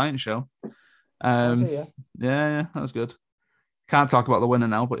was a Defiant show. Yeah, that was good. Can't talk about the winner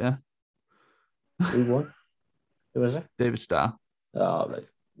now, but yeah. Who won? Who was it? David Starr. Oh, right.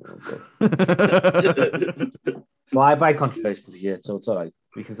 Well, I buy controversial t-shirts, so it's all right.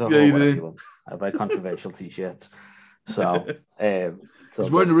 We can talk about whatever you want. I buy controversial t-shirts. So, he's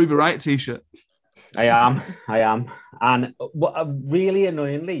wearing a Ruby Riott t-shirt. I am. And really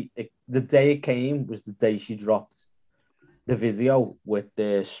annoyingly, the day it came was the day she dropped the video with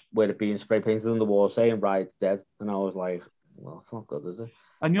it being spray painted on the wall saying Riot's dead. And I was like, well, it's not good, is it?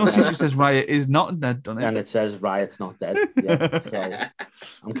 And your t-shirt says Riot is not dead, doesn't it? And it says Riot's not dead. Yeah. So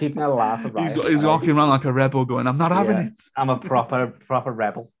I'm keeping a laugh at Riot. He's walking around like a rebel going, I'm not having it. I'm a proper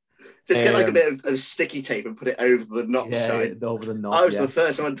rebel. Just get like a bit of sticky tape and put it over the knot side. Over the knot. I was the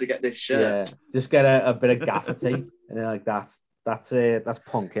first one to get this shirt. Yeah, just get a bit of gaffer tape and then like that's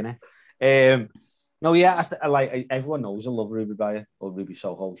punk, innit? No, yeah, I like everyone knows I love Ruby Riott or Ruby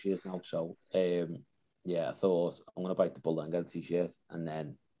Soho. She is now. So yeah, I thought I'm gonna bite the bullet and get a t-shirt, and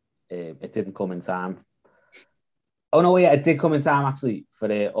then it didn't come in time. Oh no, yeah, it did come in time actually for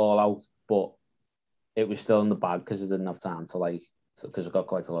the All Out, but it was still in the bag because I didn't have time to because I got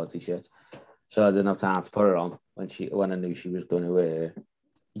quite a lot of t-shirts, so I didn't have time to put her on when I knew she was going to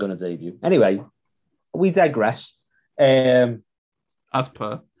debut. Anyway, we digress. As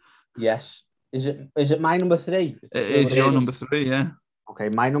per. Yes. Is it my number 3? It is your number 3, yeah. Okay,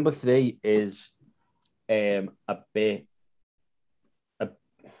 my number 3 is a bit. I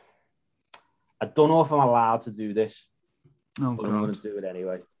don't know if I'm allowed to do this, but I'm going to do it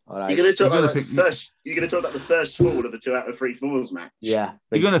anyway. All right. You're going to talk about the first fall of a 2 out of 3 falls match. Yeah,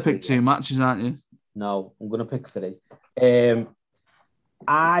 you're going to pick 2 matches, aren't you? No, I'm going to pick 3.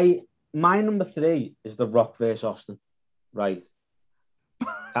 My number 3 is The Rock versus Austin, right?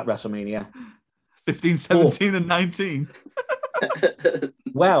 At WrestleMania 15, 17, and 19.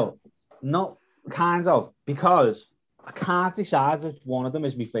 Well, not kind of, because I can't decide which one of them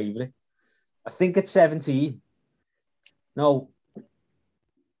is my favourite. I think it's 17. No.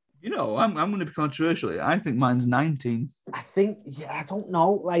 You know, I'm going to be controversial. I think mine's 19. I don't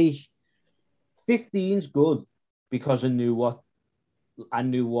know. Like, 15's good because I knew what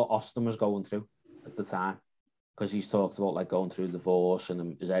Austin was going through at the time. Because he's talked about like going through a divorce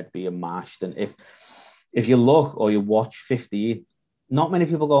and his head being mashed. And if you look or you watch 15, not many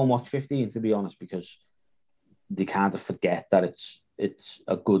people go and watch 15, to be honest, because they kind of forget that it's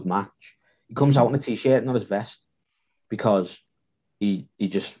a good match. He comes out in a t-shirt, not his vest, because he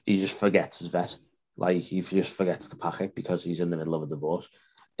just forgets his vest. Like, he just forgets to pack it because he's in the middle of a divorce.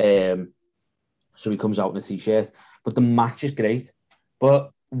 So he comes out in a t-shirt. But the match is great.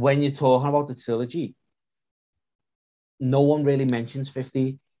 But when you're talking about the trilogy, no one really mentions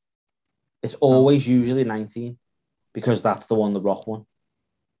 15. It's always usually 19 because that's the one The Rock won.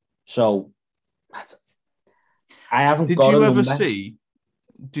 So I haven't got a number.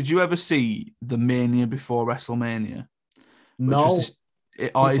 Did you ever see the Mania before WrestleMania? No.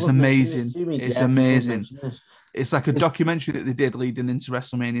 It's amazing. It's amazing. This. It's like a documentary that they did leading into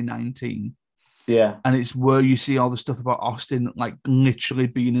WrestleMania 19. Yeah. And it's where you see all the stuff about Austin, like literally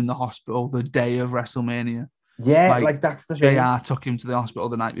being in the hospital the day of WrestleMania. Yeah, like that's the thing. JR took him to the hospital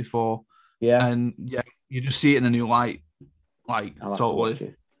the night before. Yeah. And yeah, you just see it in a new light. Like,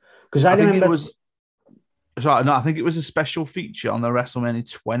 totally. Because I remember... think it was... Sorry, no, I think it was a special feature on the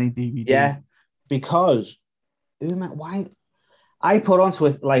WrestleMania 20 DVD. Yeah, because... Why... I put on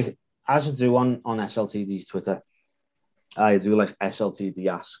Twitter, like, as I do on SLTD's Twitter, I do, like, SLTD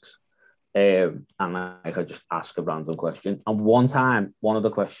asks. And like, I just ask a random question. And one time, one of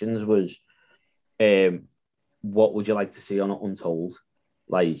the questions was, what would you like to see on Untold?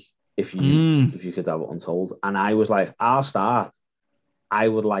 Like, if you could have it Untold. And I was like, I'll start. I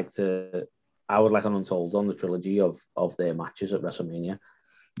would like an Untold on the trilogy of their matches at WrestleMania.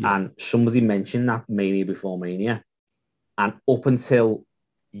 Yeah. And somebody mentioned that Mania before Mania. And up until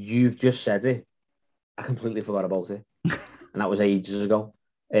you've just said it, I completely forgot about it. And that was ages ago.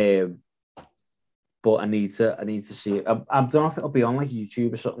 But I need to see it. I don't know if it'll be on like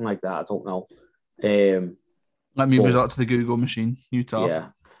YouTube or something like that. I don't know. Let me resort to the Google machine. You talk. Yeah,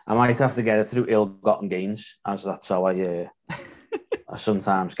 I might have to get it through ill-gotten gains, as that's how I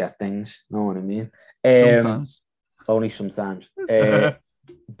sometimes get things. Know what I mean? Sometimes. Only sometimes.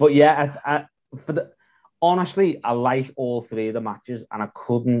 But yeah, honestly, I like all three of the matches, and I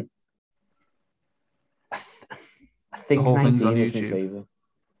couldn't. I think 19 is my favourite.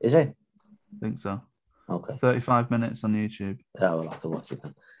 Is it? I think so. Okay. 35 minutes on YouTube. Yeah, we'll have to watch it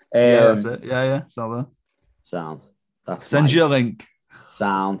then. Yeah, that's it. Yeah. It's all there. Sound. Send you a link.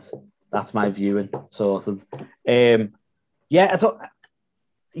 Sound. That's my viewing sorted. I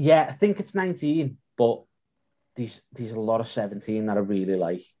think it's 19, but there's a lot of 17 that I really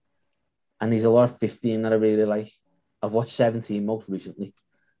like. And there's a lot of 15 that I really like. I've watched 17 most recently,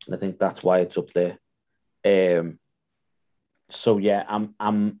 and I think that's why it's up there. So yeah,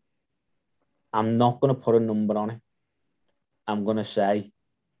 I'm not going to put a number on it. I'm going to say,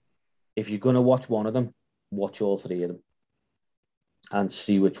 if you're going to watch one of them, watch all three of them and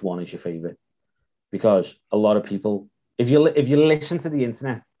see which one is your favourite. Because a lot of people, if you listen to the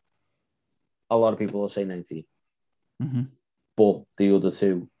internet, a lot of people will say 19. Mm-hmm. But the other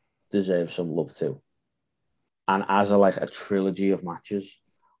two deserve some love too. And as a trilogy of matches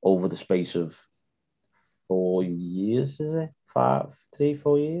over the space of 4 years, is it? 4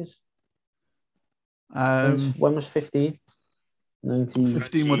 years? When was 15?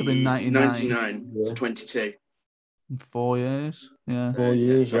 15 would have been 99. 99 to 22. 4 years, yeah. 4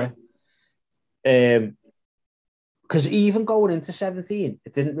 years, yeah. Because even going into 17,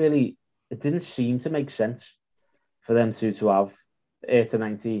 it didn't seem to make sense for them to have 8 to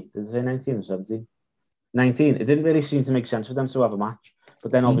 19. Did they say 19 or 17? 19. It didn't really seem to make sense for them to have a match.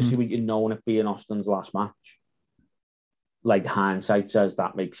 But then obviously with you knowing it being Austin's last match, like hindsight says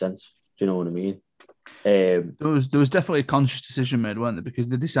that makes sense. Do you know what I mean? There was definitely a conscious decision made, weren't there? Because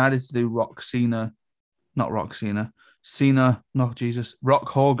they decided to do Rock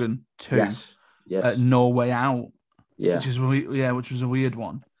Hogan 2 yes. at No Way Out, which was a weird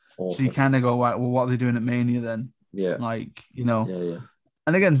one. Awful. So you kind of go, right, well, what are they doing at Mania then? Yeah, Yeah.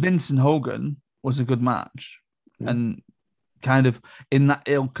 And again, Vince and Hogan was a good match, and kind of in that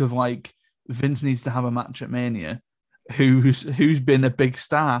ilk of like Vince needs to have a match at Mania. Who's been a big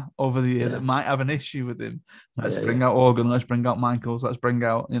star over the year that might have an issue with him. Let's bring out Hogan. Let's bring out Michaels. Let's bring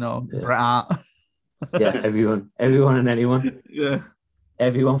out, Bret Hart. everyone and anyone. Yeah.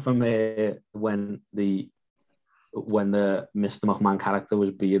 Everyone from when the Mr. McMahon character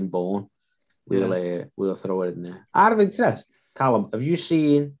was being born. We'll throw it in there. Out of interest, Callum, have you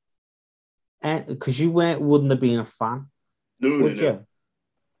seen? Because you wouldn't have been a fan, would you?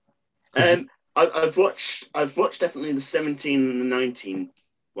 I've watched definitely the 17 and the 19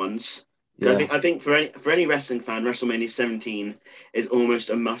 ones. Yeah. I think for any wrestling fan, WrestleMania 17 is almost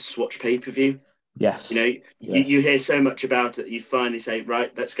a must-watch pay-per-view. Yes. You hear so much about it, you finally say,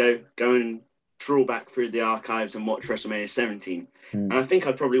 right, let's go and trawl back through the archives and watch WrestleMania 17. And I think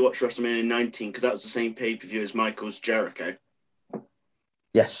I'd probably watch WrestleMania 19 because that was the same pay-per-view as Michael's Jericho.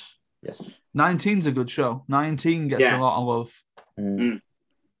 Yes. 19's a good show. 19 gets a lot of love.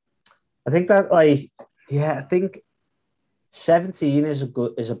 I think that I think 17 is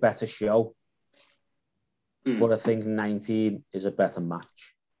a better show, but I think 19 is a better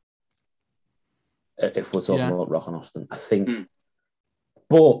match. If we're talking about Rock and Austin, I think.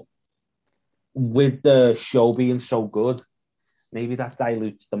 But with the show being so good, maybe that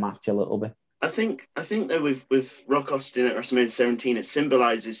dilutes the match a little bit. I think though with Rock Austin at WrestleMania 17, it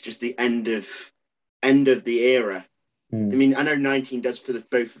symbolizes just the end of the era. I mean, I know 19 does for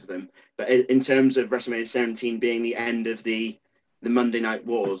both of them, but in terms of WrestleMania 17 being the end of the Monday Night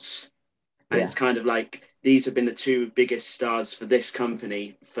Wars, and it's kind of like these have been the two biggest stars for this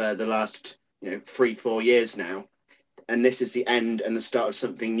company for the last 3-4 years now, and this is the end and the start of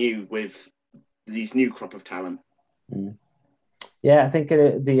something new with these new crop of talent. Yeah, I think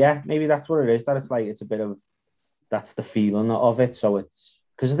maybe that's what it is. That it's a bit of that's the feeling of it. So it's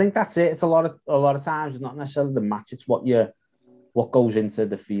because I think that's it. It's a lot of times it's not necessarily the match. It's what goes into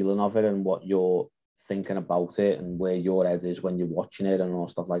the feeling of it and what you're thinking about it and where your head is when you're watching it and all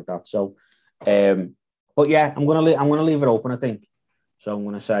stuff like that. So, but yeah, I'm gonna leave it open. I think so. I'm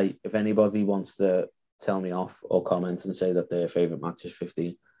gonna say if anybody wants to tell me off or comment and say that their favorite match is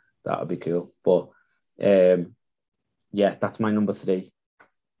 15, that would be cool. But yeah, that's my number 3.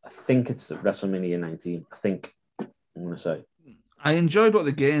 I think it's WrestleMania 19. I think I'm gonna say. I enjoyed what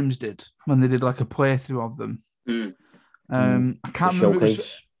the games did when they did like a playthrough of them. I can't remember.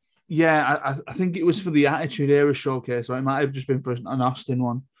 I think it was for the Attitude Era showcase, or it might have just been for an Austin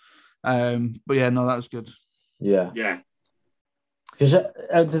one. But yeah, no, that was good. Yeah.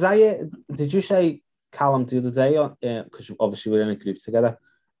 Did you say, Callum, the other day, because obviously we're in a group together,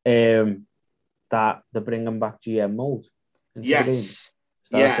 that they're bringing back GM mode into the game? Is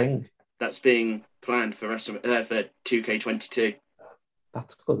that a thing? That's being planned for 2K22.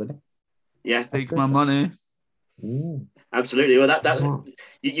 That's good, isn't it? Yeah. Take my money. Absolutely. Well, that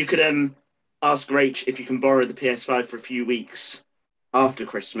you could ask Rach if you can borrow the PS5 for a few weeks after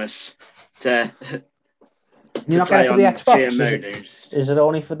Christmas to You're not play going on for the Xbox, GM mode. Is it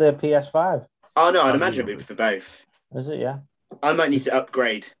only for the PS5? Oh no, I'd imagine it'd be for both. Is it? Yeah. I might need to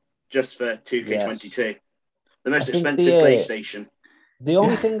upgrade just for 2K22. Yes. The most expensive PlayStation. The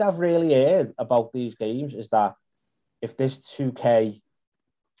only thing I've really heard about these games is that if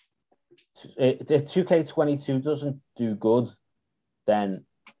 2K22 doesn't do good, then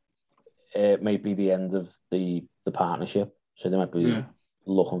it may be the end of the partnership. So they might be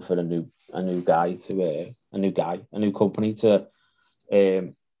looking for a new company to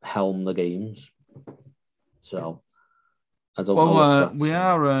helm the games. So I don't know. If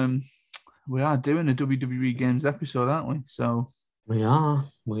we are doing a WWE Games episode, aren't we? So we are.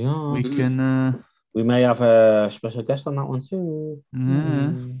 We can. We may have a special guest on that one too.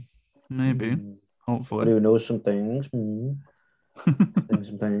 Yeah, maybe. Hopefully, who knows some things. Some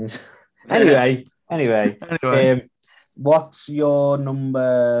things. Anyway. What's your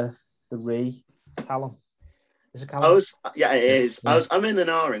number 3, Callum? Is it Callum? It is. I'm in an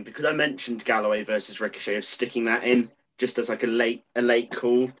R-ing because I mentioned Galloway versus Ricochet of sticking that in just as like a late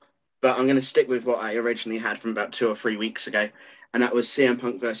call. But I'm going to stick with what I originally had from about 2 or 3 weeks ago, and that was CM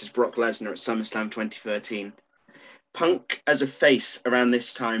Punk versus Brock Lesnar at SummerSlam 2013. Punk as a face around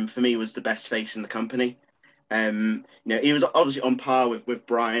this time for me was the best face in the company. He was obviously on par with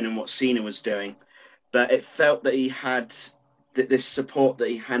Bryan and what Cena was doing, but it felt that he had this support that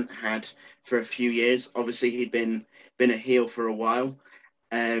he hadn't had for a few years. Obviously, he'd been a heel for a while,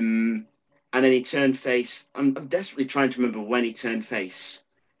 and then he turned face. I'm desperately trying to remember when he turned face.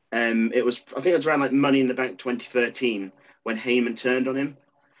 I think it was around like Money in the Bank 2013 when Heyman turned on him,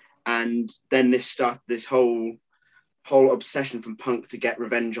 and then this whole obsession from Punk to get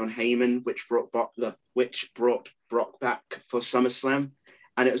revenge on Heyman, which brought Brock back for SummerSlam.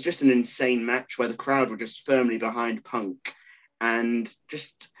 And it was just an insane match where the crowd were just firmly behind Punk. And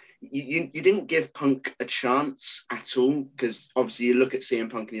just, you didn't give Punk a chance at all, because obviously you look at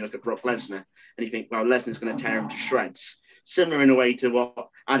CM Punk and you look at Brock Lesnar and you think, well, Lesnar's going to tear him to shreds. Similar in a way to what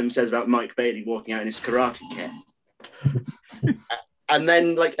Adam says about Mike Bailey walking out in his karate kit. And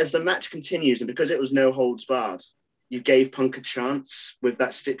then, like, as the match continues, and because it was no holds barred, you gave Punk a chance with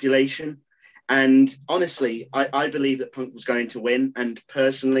that stipulation. And honestly, I believe that Punk was going to win. And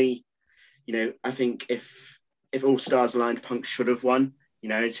personally, I think if all stars aligned, Punk should have won.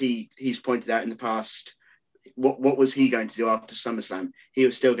 As he's pointed out in the past, what was he going to do after SummerSlam? He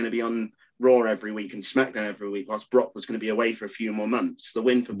was still going to be on Raw every week and SmackDown every week, whilst Brock was going to be away for a few more months. The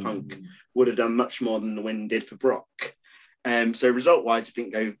win for Punk would have done much more than the win did for Brock. So result-wise, it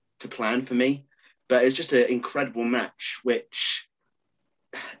didn't go to plan for me. But it's just an incredible match, which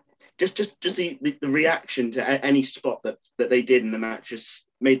just the reaction to any spot that they did in the match just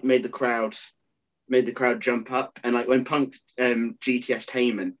made the crowd jump up. And like when Punk GTS'd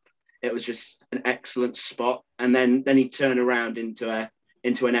Heyman, it was just an excellent spot. And then he'd turn around into an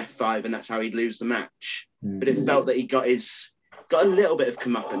F5, and that's how he'd lose the match. But it felt that he got a little bit of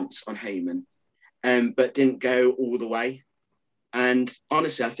comeuppance on Heyman, but didn't go all the way. And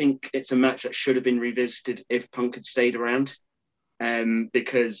honestly, I think it's a match that should have been revisited if Punk had stayed around.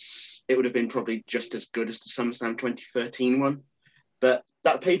 because it would have been probably just as good as the SummerSlam 2013 one. But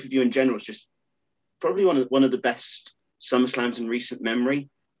that pay-per-view in general is just probably one of the best SummerSlams in recent memory,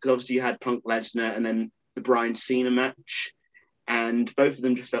 because obviously you had Punk Lesnar and then the Bryan Cena match, and both of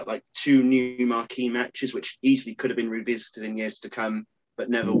them just felt like two new marquee matches, which easily could have been revisited in years to come,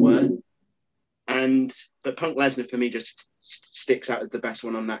 but never were. But Punk Lesnar for me just sticks out as the best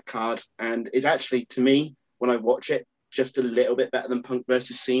one on that card, and is actually, to me, when I watch it, just a little bit better than Punk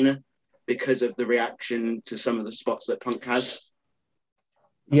versus Cena because of the reaction to some of the spots that Punk has.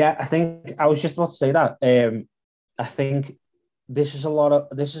 Yeah, I think I was just about to say that. I think this is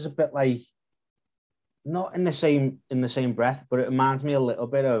a bit like, not in the same breath, but it reminds me a little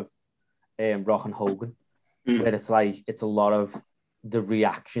bit of Rock and Hogan, where it's like it's a lot of the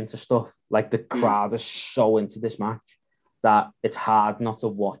reaction to stuff. Like the crowd is so into this match that it's hard not to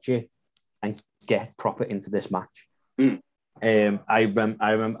watch it and get proper into this match. I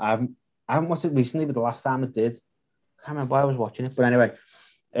haven't watched it recently, but the last time I did, I can't remember why I was watching it, but anyway,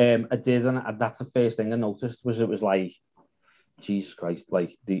 I did, and that's the first thing I noticed was it was like, Jesus Christ,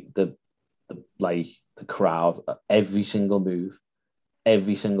 like the crowd, every single move,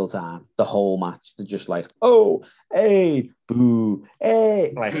 every single time, the whole match, they're just like, oh, hey, boo,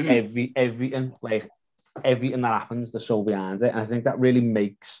 hey, like everything that happens, they're so behind it, and I think that really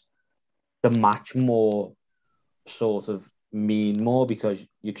makes the match more sort of mean more, because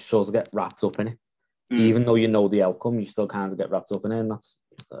you sort of get wrapped up in it. Even though you know the outcome, you still kind of get wrapped up in it, and that's,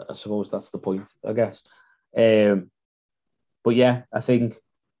 I suppose that's the point, I guess. But yeah, I think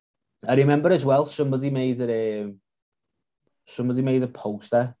I remember as well, somebody made a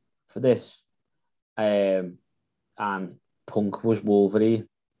poster for this, and Punk was Wolverine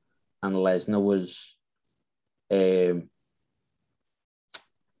and Lesnar was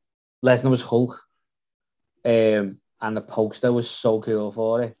Hulk, and the poster was so cool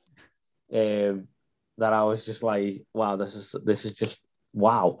for it, that I was just like, wow, this is just,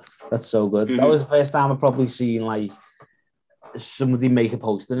 wow, that's so good. That was the first time I've probably seen like somebody make a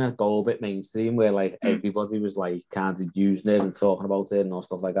poster and go a bit mainstream, where like everybody was like kind of using it and talking about it and all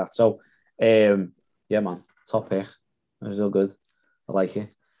stuff like that. So yeah, man, top pick. It was so good. I like it.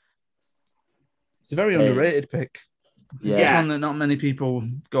 It's a very underrated pick. Yeah. It's one that not many people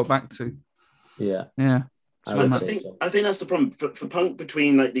go back to. Yeah. I think that's the problem for Punk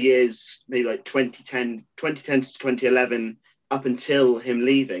between like the years maybe like 2010 to 2011 up until him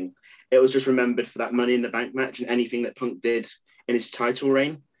leaving. It was just remembered for that Money in the Bank match and anything that Punk did in his title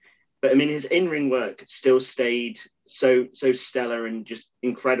reign. But I mean, his in-ring work still stayed so stellar and just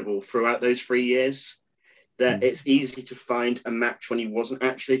incredible throughout those 3 years that it's easy to find a match when he wasn't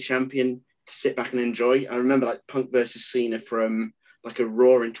actually a champion to sit back and enjoy. I remember like Punk versus Cena from like a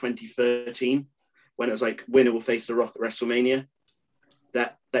Raw in 2013, when it was like winner will face The Rock at WrestleMania.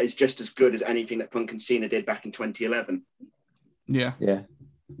 That is just as good as anything that Punk and Cena did back in 2011. Yeah,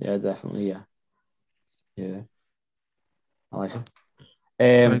 definitely. Yeah, I like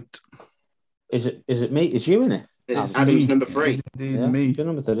it. Right. Is it me? It's you in it? It's Adam's number 3. It's me. Your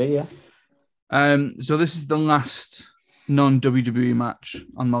number 3, yeah. So this is the last non-WWE match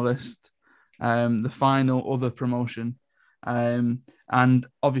on my list. The final other promotion. And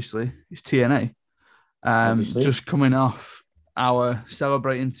obviously it's TNA. Just coming off our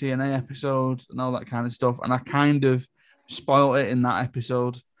celebrating TNA episode and all that kind of stuff. And I kind of spoiled it in that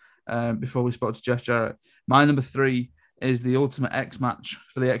episode before we spoke to Jeff Jarrett. My number 3 is the Ultimate X match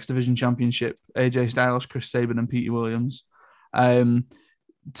for the X Division Championship. AJ Styles, Chris Sabin, and Petey Williams.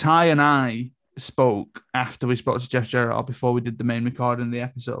 Ty and I spoke after we spoke to Jeff Jarrett, or before we did the main recording of the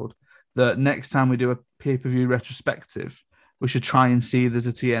episode, that next time we do a pay-per-view retrospective, we should try and see there's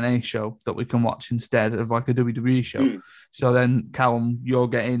a TNA show that we can watch instead of like a WWE show. So then, Callum, you're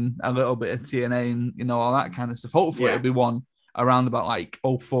getting a little bit of TNA and, all that kind of stuff. Hopefully it'll be one around about like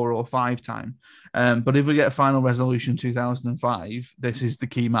 04 or 05 time. But if we get a Final Resolution 2005, this is the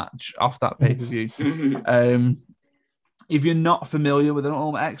key match off that pay-per-view. If you're not familiar with an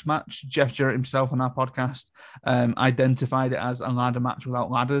Ultimate X match, Jeff Jarrett himself on our podcast identified it as a ladder match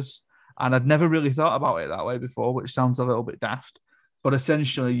without ladders. And I'd never really thought about it that way before, which sounds a little bit daft. But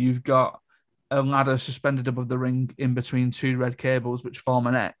essentially, you've got a ladder suspended above the ring in between 2 red cables, which form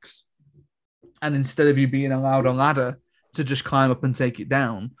an X. And instead of you being allowed a ladder to just climb up and take it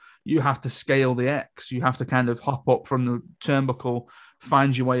down, you have to scale the X. You have to kind of hop up from the turnbuckle,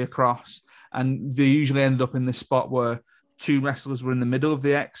 find your way across. And they usually ended up in this spot where 2 wrestlers were in the middle of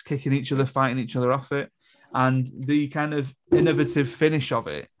the X, kicking each other, fighting each other off it. And the kind of innovative finish of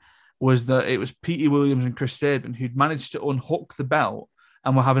it was that it was Petey Williams and Chris Sabin who'd managed to unhook the belt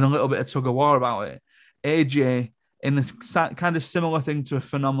and were having a little bit of tug of war about it. AJ in a kind of similar thing to a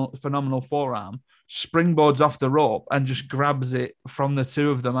phenomenal forearm, springboards off the rope and just grabs it from the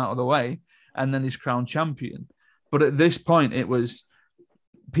two of them out of the way, and then he's crowned champion. But at this point, it was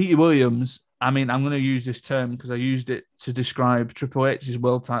Petey Williams. I mean, I'm going to use this term because I used it to describe Triple H's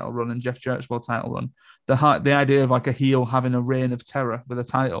world title run and Jeff Jarrett's world title run. The idea of like a heel having a reign of terror with a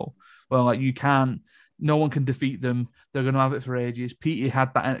title. Well, like no one can defeat them. They're going to have it for ages. Petey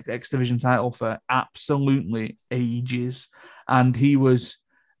had that X Division title for absolutely ages. And he was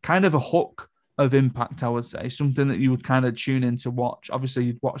kind of a hook of Impact, I would say. Something that you would kind of tune in to watch. Obviously,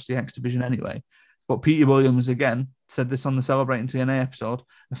 you'd watch the X Division anyway. But Petey Williams, again, said this on the Celebrating TNA episode,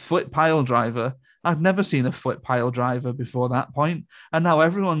 a flip pile driver. I'd never seen a flip pile driver before that point. And now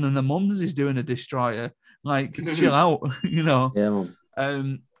everyone and the mums is doing a destroyer. Like, chill out, you know. Yeah,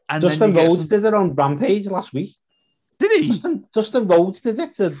 man. And Dustin Rhodes did it on Rampage last week. Did he? Dustin Rhodes did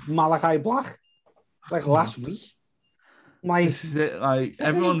it to Malachi Black like last week. Like, this is it. Like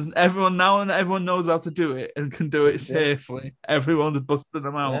everyone now and everyone knows how to do it and can do it safely. Everyone's busting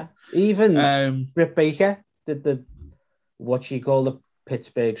them out. Yeah. Even Britt Baker did the what she called the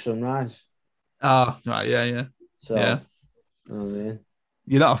Pittsburgh Sunrise. Oh, right, yeah. So, yeah. Oh, man.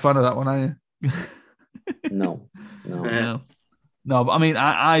 You're not a fan of that one, are you? No. No, but I mean,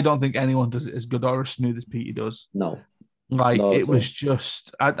 I don't think anyone does it as good or as smooth as Petey does. No. Like, it was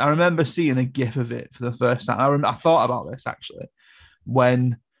just... I remember seeing a GIF of it for the first time. I thought about this, actually,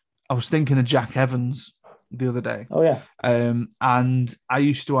 when I was thinking of Jack Evans the other day. Oh, yeah. And I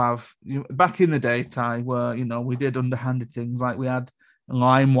used to have... back in the day, Ty, where, we did underhanded things. Like, we had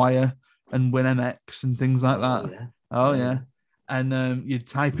LimeWire and WinMX and things like that. Oh, yeah. And you'd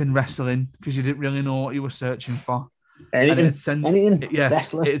type in wrestling because you didn't really know what you were searching for. Anything.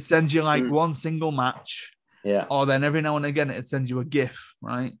 It sends you like one single match. Yeah. Or then every now and again it sends you a GIF,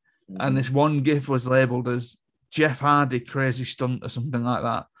 right? And this one GIF was labeled as Jeff Hardy crazy stunt or something like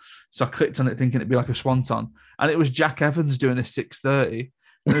that. So I clicked on it thinking it'd be like a swanton, and it was Jack Evans doing a 630.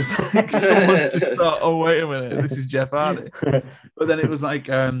 And it was like someone's just thought, oh wait a minute, this is Jeff Hardy. But then it was like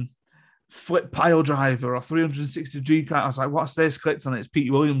flip pile driver or 360 degree. I was like, what's this? Clicked on it. It's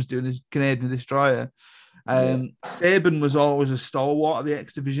Pete Williams doing his Canadian Destroyer. Sabin was always a stalwart of the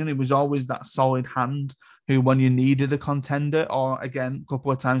X Division. He was always that solid hand who, when you needed a contender, or again, a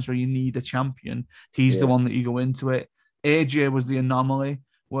couple of times where you need a champion, he's the one that you go into it. AJ was the anomaly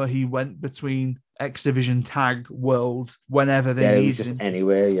where he went between X Division, tag, world, whenever they needed just him.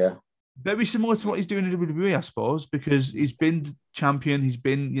 Anywhere, Very similar to what he's doing in WWE, I suppose, because he's been champion, he's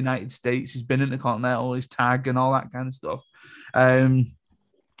been United States, he's been Intercontinental, he's tag and all that kind of stuff.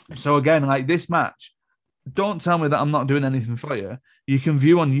 So again, like this match, don't tell me that I'm not doing anything for you. You can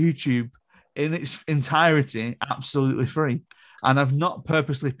view on YouTube in its entirety, absolutely free. And I've not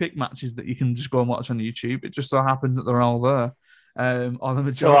purposely picked matches that you can just go and watch on YouTube. It just so happens that they're all there. Or the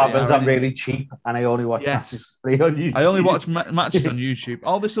majority. So happens I'm really cheap and I only watch matches free on YouTube. I only watch matches on YouTube.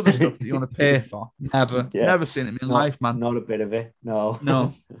 All this other stuff that you want to pay for, never seen it in my life, man. Not a bit of it, no.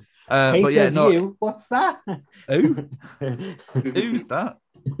 But yeah, no. What's that? Who? Who's that?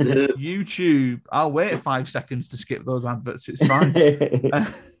 YouTube. I'll wait 5 seconds to skip those adverts. It's fine.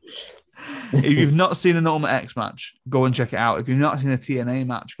 If you've not seen an Ultimate X match, go and check it out. If you've not seen a TNA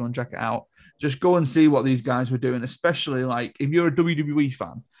match, go and check it out. Just go and see what these guys were doing, especially like if you're a WWE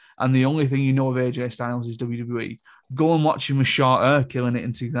fan and the only thing you know of AJ Styles is WWE, go and watch him with short hair killing it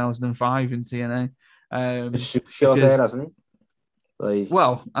in 2005 in TNA. Short hair, hasn't he?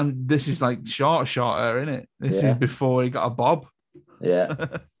 Well, and this is like short hair, isn't it? This is before he got a bob. Yeah,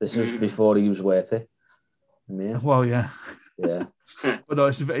 this was before he was worth it. Yeah. Well, yeah. Yeah. But no,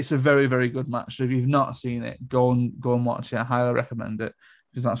 it's a very, very good match. So if you've not seen it, go and watch it. I highly recommend it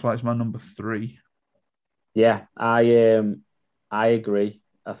because that's why it's my number 3. Yeah, I agree.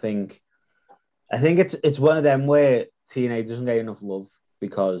 I think it's one of them where TNA doesn't get enough love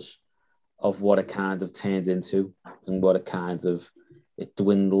because of what it kind of turned into and what it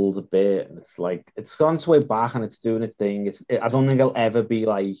dwindled a bit. And it's like it's gone its way back and it's doing its thing. I don't think it'll ever be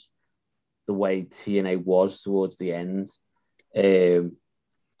like the way TNA was towards the end.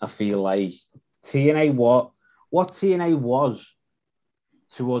 I feel like TNA what TNA was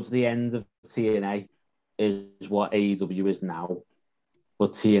towards the end of TNA is what AEW is now,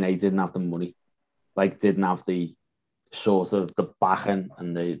 but TNA didn't have the money, didn't have the sort of the backing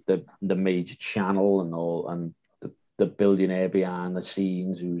and the major channel and all, and the billionaire behind the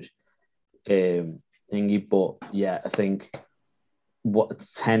scenes who's thingy. But yeah, I think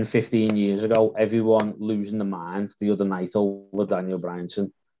 10-15 years ago, everyone losing their minds the other night over Daniel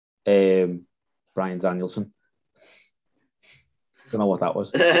Bryanson, Bryan Danielson. Don't know what that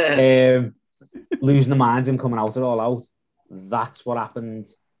was. losing the mind and coming out it all out. That's what happened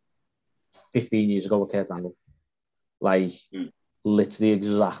 15 years ago with Kurt Angle. Like, literally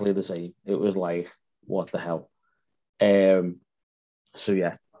exactly the same. It was like, what the hell? So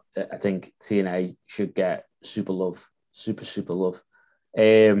yeah, I think TNA should get super love, super love.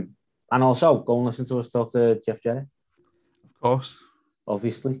 And also go and listen to us talk to Jeff Jarrett. Of course.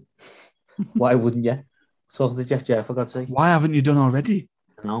 Obviously. Why wouldn't you? Talk to Jeff Jarrett, for God's sake. Why haven't you done already?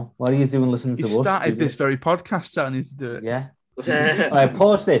 No. What are you doing listening to us? You started this very podcast telling you to do it. Yeah. All right,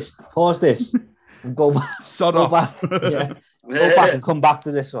 pause this, and go back. Sod go off. back. Yeah. Go back and come back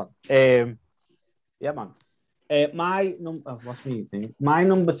to this one. Yeah, man. My number. What's me thing? My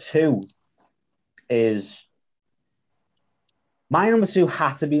number two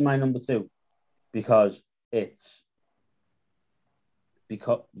had to be my number two because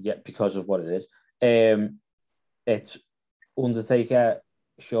because of what it is. It's Undertaker,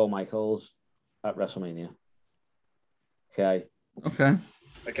 Shawn Michaels at WrestleMania. Okay.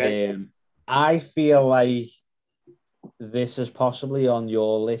 I feel like this is possibly on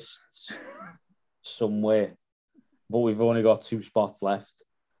your lists somewhere, but we've only got 2 spots left.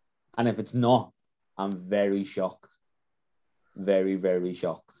 And if it's not, I'm very shocked. Very, very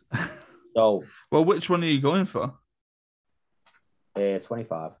shocked. So, well, which one are you going for?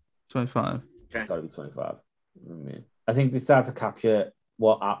 25. 25. Okay. Got to be 25. I think they started to capture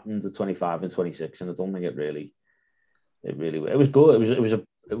what happened at 25 and 26, and I don't think it was good.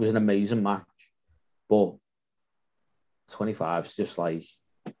 It was an amazing match, but 25 is just like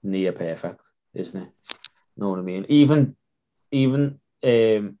near perfect, isn't it? Know what I mean? Even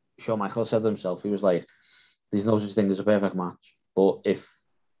Shawn Michaels said himself, he was like, "There's no such thing as a perfect match, but if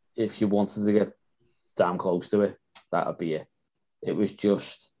you wanted to get damn close to it, that'd be it." It was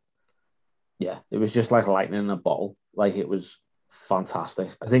just like lightning in a bottle. Like, it was fantastic.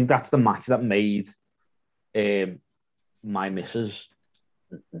 I think that's the match that made my missus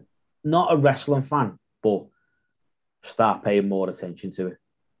not a wrestling fan, but start paying more attention to it.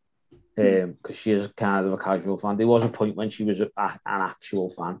 Because she is kind of a casual fan. There was a point when she was an actual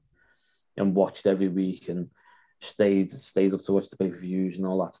fan and watched every week and stayed up to watch the pay-per-views and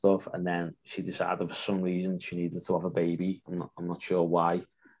all that stuff. And then she decided for some reason she needed to have a baby. I'm not sure why.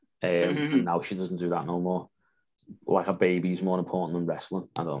 And now she doesn't do that no more. Like, a baby's more important than wrestling.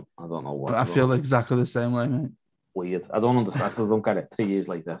 I don't know what. I feel exactly the same way, mate. Weird. I don't understand. I still don't get it. 3 years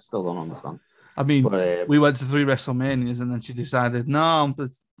later, still don't understand. I mean, we went to 3 WrestleManias and then she decided, no,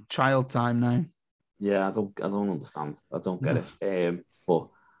 it's child time now. Yeah, I don't understand. I don't get it. But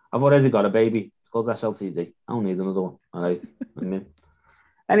I've already got a baby. It's called SLTD. I don't need another one. All right. I mean,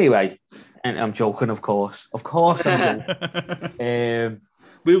 anyway, and I'm joking, of course. Of course I'm joking.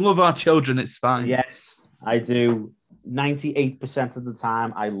 We love our children. It's fine. Yes, I do. 98% of the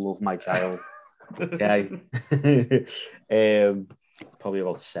time, I love my child. Okay. Probably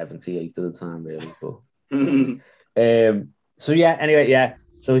about 78 of the time, really. But so yeah. Anyway, yeah.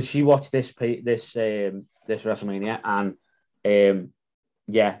 So she watched this WrestleMania, and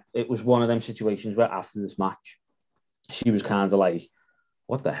yeah, it was one of them situations where after this match, she was kind of like,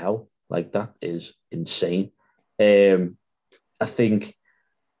 "What the hell? Like, that is insane." I think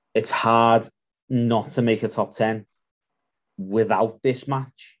it's hard not to make a top 10 without this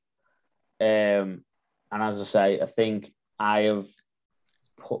match. And as I say, I think I have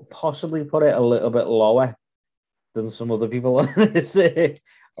possibly put it a little bit lower than some other people on this here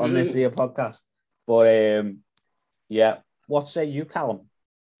podcast. But yeah, what say you, Callum?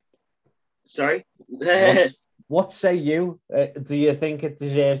 Sorry? What say you? Do you think it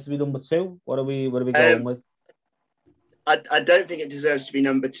deserves to be number 2? What are we going with? I don't think it deserves to be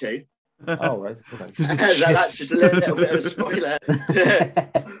number 2. Oh, right. Okay. That's just a little bit of a spoiler.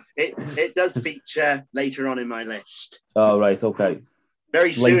 It does feature later on in my list. Oh, right. Okay.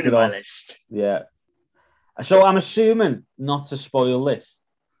 Very soon later in my list. Yeah. So I'm assuming not to spoil this,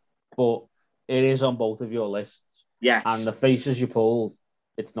 but it is on both of your lists. Yes. And the faces you pulled,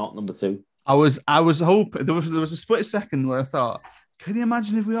 it's not number 2. I was hoping there was a split second where I thought, can you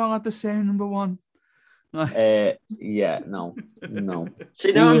imagine if we all had the same number 1? Yeah, no.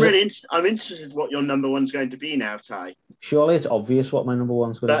 See, now I'm interested in what your number 1's going to be now, Ty. Surely it's obvious what my number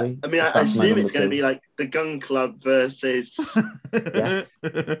 1's going to be. I mean, I assume it's going to be like the Gun Club versus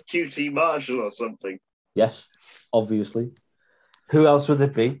QT Marshall or something. Yes, obviously. Who else would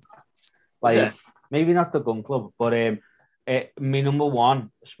it be? Like, maybe not the Gun Club, but my number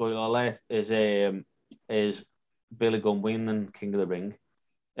 1, spoiler alert, is Billy Gunn winning King of the Ring.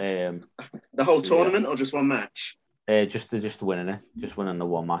 The whole tournament or just one match? Just winning it, just winning the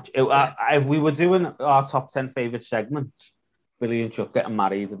one match. If we were doing our top 10 favorite segments, Billy and Chuck getting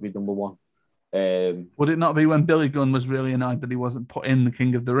married would be number 1. Would it not be when Billy Gunn was really annoyed that he wasn't put in the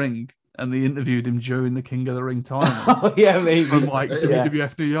King of the Ring, and they interviewed him during the King of the Ring tournament? Oh, yeah, maybe. From like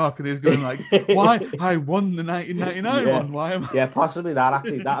WWF New York, and he's going like, "Why I won the 1999 one? Why am I?" Yeah, possibly that.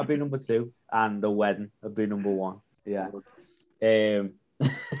 Actually, that'd be number 2, and the wedding would be number 1. Yeah.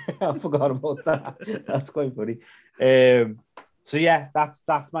 I forgot about that. That's quite funny. So yeah, that's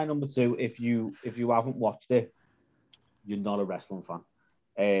my number 2. If you haven't watched it, you're not a wrestling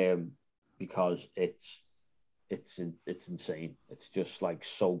fan, because it's insane. It's just like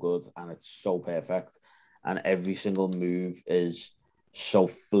so good, and it's so perfect, and every single move is so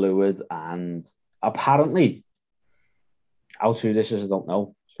fluid. And apparently, how true this is, I don't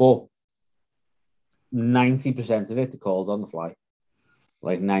know, but 90% of it, they called on the fly.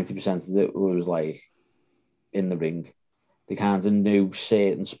 Like 90% of it was like in the ring. They kind of knew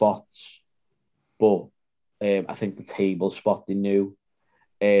certain spots, but I think the table spot they knew,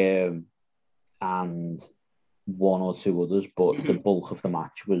 and one or two others, but the bulk of the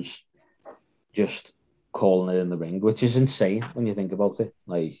match was just calling it in the ring, which is insane when you think about it.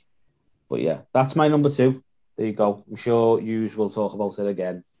 Like, but yeah, that's my number 2. There you go. I'm sure yous will talk about it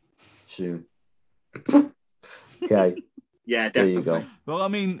again soon. Okay. Yeah, definitely. There you go. Well, I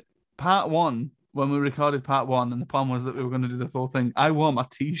mean, part 1, when we recorded part 1, and the plan was that we were going to do the full thing, I wore my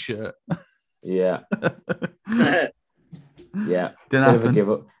T-shirt. Yeah. Yeah. Bit of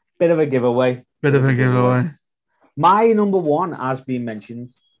a giveaway. My number 1 has been mentioned.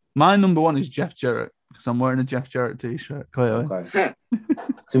 My number 1 is Jeff Jarrett, because I'm wearing a Jeff Jarrett T-shirt, clearly. Okay.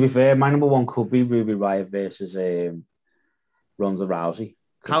 To be fair, my number 1 could be Ruby Riott versus Ronda Rousey.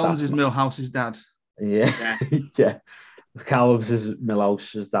 Callum's is Millhouse's dad. Yeah. Yeah. Callum's is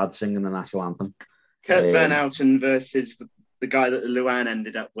Millhouse's dad singing the national anthem. Kurt Van Houten versus the guy that Luann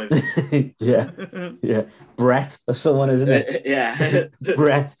ended up with. Yeah. Brett or someone, isn't it? Yeah.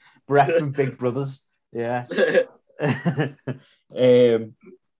 Brett from Big Brothers. Yeah.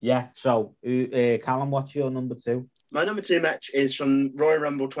 Yeah. So, Callum, what's your number 2? My number 2 match is from Royal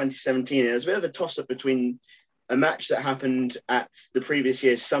Rumble 2017. It was a bit of a toss-up between a match that happened at the previous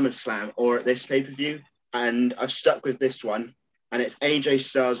year's SummerSlam or at this pay-per-view, and I've stuck with this one, and it's AJ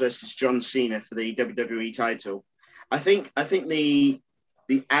Styles versus John Cena for the WWE title. I think the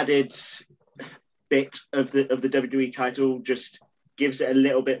added bit of the WWE title just gives it a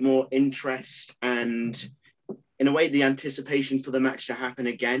little bit more interest, and in a way the anticipation for the match to happen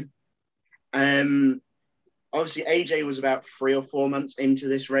again. Obviously AJ was about 3 or 4 months into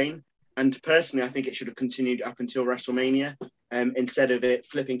this reign, and personally I think it should have continued up until WrestleMania, instead of it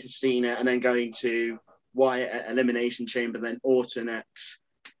flipping to Cena and then going to Wyatt at Elimination Chamber, then Orton at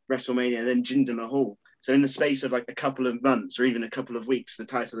WrestleMania, and then Jinder Mahal. So in the space of like a couple of months or even a couple of weeks, the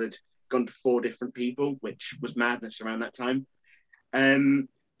title had gone to 4 different people, which was madness around that time.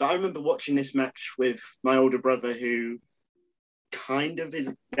 But I remember watching this match with my older brother, who kind of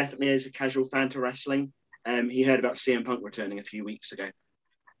definitely is a casual fan to wrestling. He heard about CM Punk returning a few weeks ago.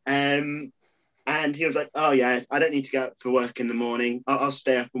 And he was like, "Oh yeah, I don't need to go out for work in the morning. I'll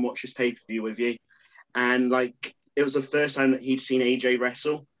stay up and watch this pay-per-view with you." And like, it was the first time that he'd seen AJ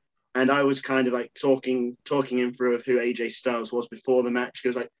wrestle. And I was kind of like talking him through of who AJ Styles was before the match. He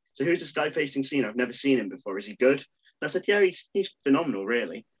was like, "So who's this guy facing Cena? I've never seen him before. Is he good?" And I said, "Yeah, he's phenomenal,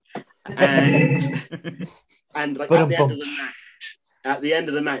 really." And like at the end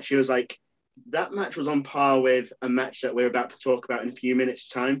of the match, he was like, "That match was on par with a match that we're about to talk about in a few minutes'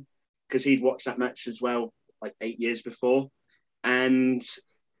 time," because he'd watched that match as well, like 8 years before. And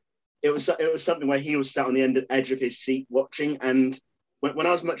it was something where he was sat on the edge of his seat watching. And when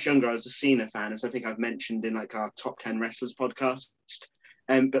I was much younger, I was a Cena fan, as I think I've mentioned in like our top 10 wrestlers podcast.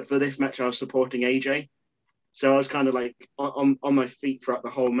 But for this match, I was supporting AJ. So I was kind of like on my feet throughout the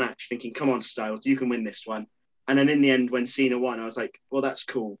whole match, thinking, "Come on, Styles, you can win this one." And then in the end, when Cena won, I was like, "Well, that's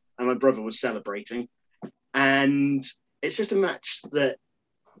cool." And my brother was celebrating. And it's just a match that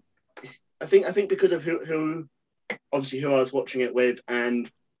I think because of who I was watching it with, and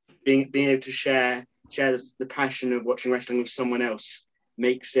being able to share the passion of watching wrestling with someone else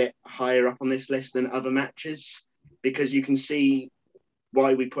makes it higher up on this list than other matches, because you can see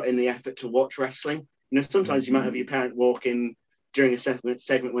why we put in the effort to watch wrestling. You know, sometimes you might have your parent walk in during a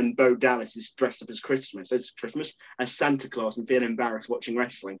segment when Bo Dallas is dressed up as Santa Claus, and feel embarrassed watching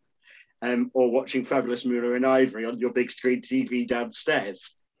wrestling, or watching Fabulous Moolah and Ivory on your big screen TV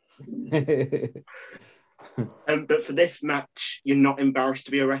downstairs. But for this match, you're not embarrassed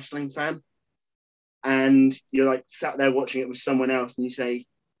to be a wrestling fan, and you're like sat there watching it with someone else, and you say,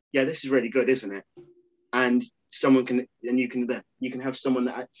 "Yeah, this is really good, isn't it?" And you can have someone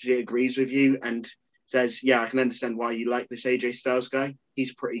that actually agrees with you and says, "Yeah, I can understand why you like this AJ Styles guy.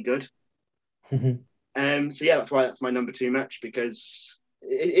 He's pretty good." So yeah, that's my number 2 match, because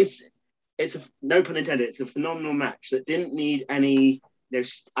it's a, no pun intended, it's a phenomenal match that didn't need any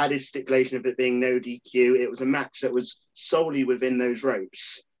added stipulation of it being no DQ. It was a match that was solely within those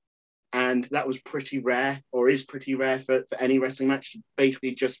ropes. And that was pretty rare, or is pretty rare for any wrestling match, to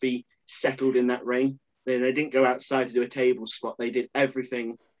basically just be settled in that ring. They didn't go outside to do a table spot. They did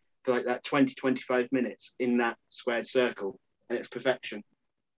everything for like that 20-25 minutes in that squared circle, and it's perfection.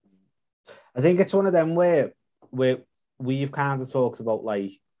 I think it's one of them where we've kind of talked about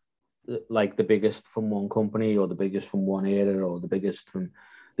like the biggest from one company, or the biggest from one era, or the biggest from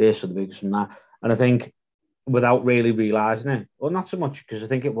this, or the biggest from that. And I think, without really realizing it, or not so much, because I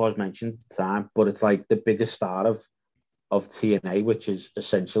think it was mentioned at the time, but it's like the biggest star of TNA, which is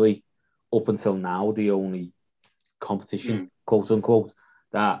essentially up until now the only competition, quote unquote,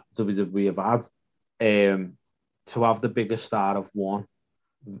 that WWE have had. To have the biggest star of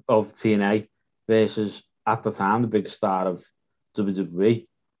TNA versus, at the time, the biggest star of WWE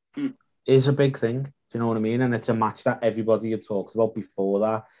is a big thing. Do you know what I mean? And it's a match that everybody had talked about before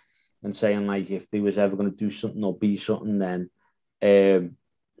that, and saying like, if they was ever going to do something or be something, then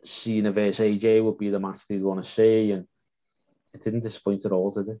Cena versus AJ would be the match they'd want to see. And it didn't disappoint at all,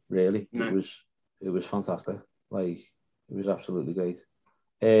 did it? Really, no. It was fantastic. Like, it was absolutely great.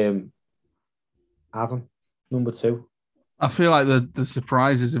 Adam, number 2. I feel like the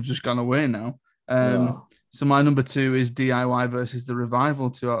surprises have just gone away now. So my number 2 is DIY versus the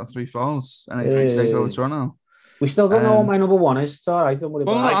Revival, 2 out of 3 falls, and it's TakeOver Toronto. We still don't know what my number 1 is. It's all right, don't worry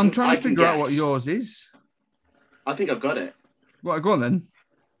about it. I'm trying to figure out what yours is. I think I've got it. What? Go on then.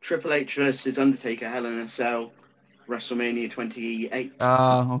 Triple H versus Undertaker, Hell in a Cell, WrestleMania 28.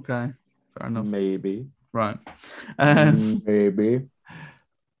 Okay. Fair enough. Maybe. Right. Maybe.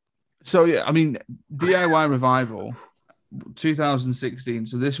 So, yeah, I mean, DIY Revival, 2016.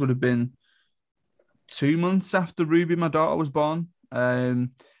 So this would have been 2 months after Ruby, my daughter, was born.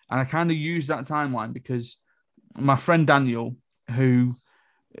 And I kind of used that timeline because my friend Daniel, who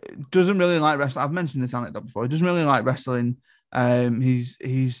doesn't really like wrestling, I've mentioned this anecdote before, he doesn't really like wrestling.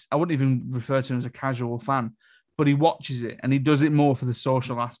 He's I wouldn't even refer to him as a casual fan, but he watches it, and he does it more for the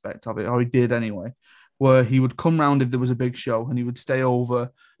social aspect of it, or he did anyway, where he would come round if there was a big show, and he would stay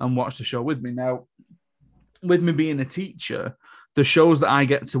over and watch the show with me. Now, with me being a teacher, the shows that I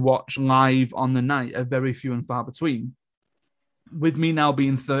get to watch live on the night are very few and far between. With me now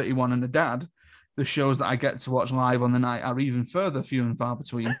being 31 and a dad, the shows that I get to watch live on the night are even further few and far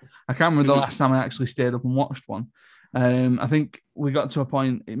between. I can't remember the last time I actually stayed up and watched one. I think we got to a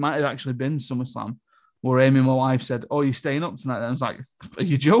point, it might have actually been SummerSlam, where Amy, my wife, said, "Oh, you're staying up tonight?" And I was like, "Are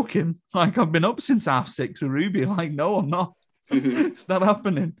you joking? Like, I've been up since 6:30 with Ruby." Like, no, I'm not. It's not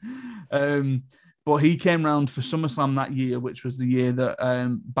happening. But he came round for SummerSlam that year, which was the year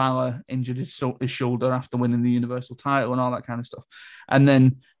that Balor injured his shoulder after winning the Universal title and all that kind of stuff. And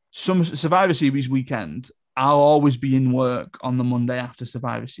then Survivor Series weekend, I'll always be in work on the Monday after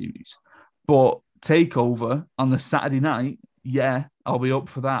Survivor Series. But TakeOver on the Saturday night, yeah, I'll be up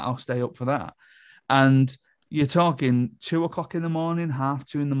for that. I'll stay up for that. And you're talking 2:00 in the morning,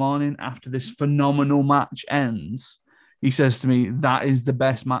 2:30 in the morning, after this phenomenal match ends. He says to me, "That is the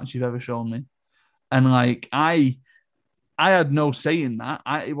best match you've ever shown me." And like, I had no say in that.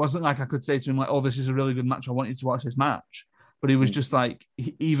 It wasn't like I could say to him, like, "Oh, this is a really good match. I want you to watch this match." But he was just like,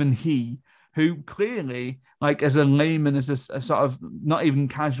 even he, who clearly, like, as a layman, as a sort of not even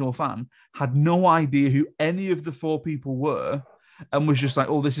casual fan, had no idea who any of the 4 people were, and was just like,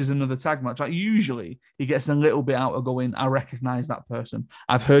 "Oh, this is another tag match." Like, usually he gets a little bit out of going, "I recognize that person.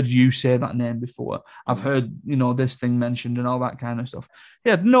 I've heard you say that name before. I've heard, this thing mentioned," and all that kind of stuff.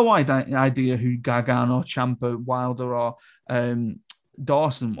 He had no idea who Gargano, Ciampa, Wilder, or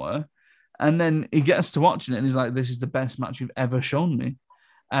Dawson were. And then he gets to watching it, and he's like, "This is the best match you've ever shown me."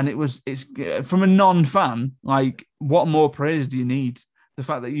 And it's from a non-fan, like, what more praise do you need? The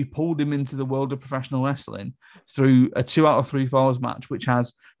fact that you pulled him into the world of professional wrestling through a 2 out of 3 falls match, which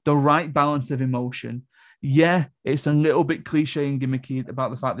has the right balance of emotion. Yeah, it's a little bit cliche and gimmicky about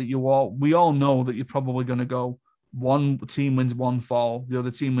the fact that we all know that you're probably going to go, one team wins one fall, the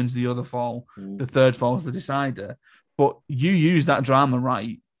other team wins the other fall, the third fall is the decider. But you use that drama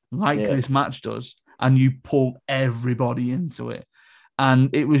right, this match does, and you pull everybody into it.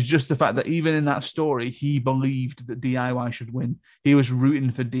 And it was just the fact that even in that story, he believed that DIY should win. He was rooting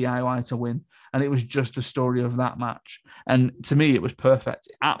for DIY to win. And it was just the story of that match. And to me, it was perfect.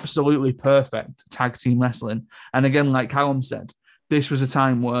 Absolutely perfect tag team wrestling. And again, like Callum said, this was a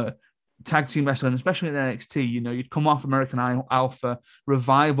time where tag team wrestling, especially in NXT, you'd come off American Alpha,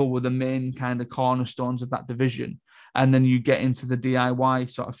 Revival were the main kind of cornerstones of that division. and then you get into the DIY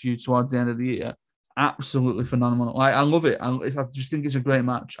sort of feud towards the end of the year. Absolutely phenomenal. Like, I love it. I just think it's a great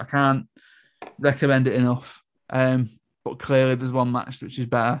match. I can't recommend it enough. But clearly there's one match which is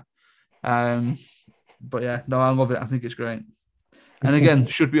better. But yeah, no, I love it. I think it's great. And again,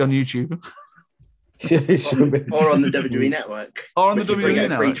 should be on YouTube. Should be. Or on the WWE Network. Or on the which you WWE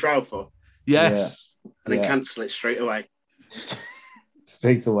get a free Network. trial for. Yes. And then cancel it straight away.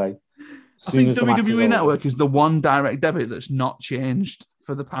 Straight away. I think WWE Network is the one direct debit that's not changed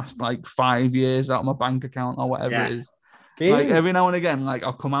for the past like 5 years out of my bank account or whatever it is. Like every now and again, like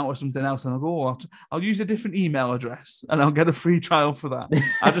I'll come out with something else and I'll go, I'll use a different email address and I'll get a free trial for that.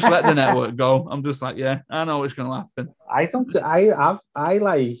 I just let the network go. I'm just like, yeah, I know what's going to happen. I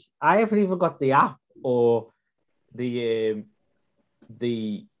haven't even got the app or the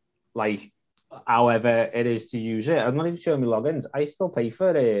like, however it is to use it. I'm not even showing me logins. I still pay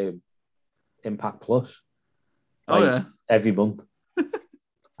for Impact Plus. Every month.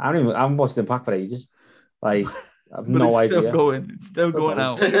 I haven't watched Impact for ages. Like, I've no idea. It's still going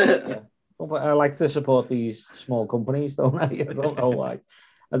out. Yeah. I like to support these small companies, don't I? I don't know why.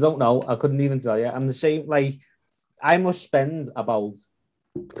 I don't know. I couldn't even tell you. I'm the same. Like, I must spend about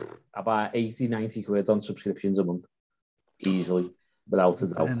 80, 90 quid on subscriptions a month. Easily. Without a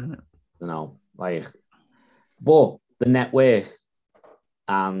doubt. You know, like, but the network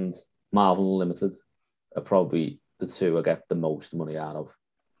and Marvel Unlimited are probably the two I get the most money out of,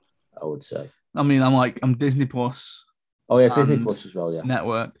 I would say. I mean, I'm Disney Plus. Oh yeah, Disney Plus as well, yeah.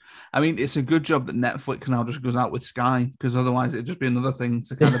 Network. I mean, it's a good job that Netflix now just goes out with Sky, because otherwise it'd just be another thing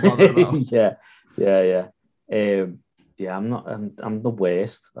to kind of bother about. Yeah. I'm the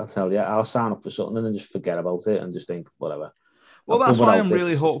worst, I tell you. I'll sign up for something and then just forget about it and just think, whatever. Well, that's why I'm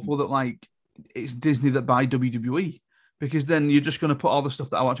really hopeful that like it's Disney that buy WWE, because then you're just going to put all the stuff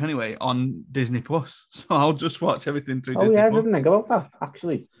that I watch anyway on Disney Plus. So I'll just watch everything through Disney Plus. I didn't think about that,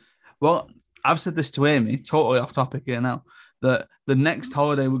 actually. Well, I've said this to Amy, totally off topic here now, that the next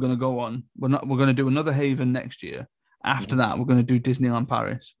holiday we're going to go on, we're going to do another Haven next year. After that, we're going to do Disneyland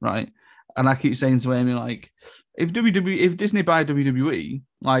Paris, right? And I keep saying to Amy, like, if Disney buy WWE,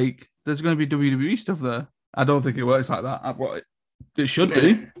 like, there's going to be WWE stuff there. I don't think it works like that. It should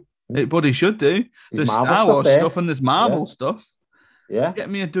do. It should do. There's Star Wars stuff and there's Marvel stuff. Yeah. Get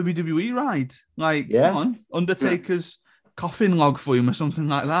me a WWE ride. Like, come on, Undertaker's coffin log flume or something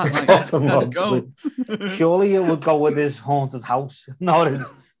like that. Like, let's go. Surely it would go with his haunted house, not his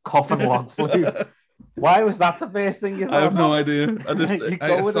coffin log flume. Why was that the first thing you thought? I have no idea.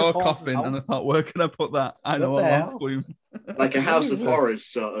 I saw a coffin and I thought, where can I put that? I know what log flume. Like a House of Horrors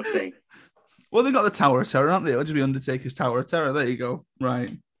sort of thing. Well, they got the Tower of Terror, aren't they? It'll just be Undertaker's Tower of Terror. There you go.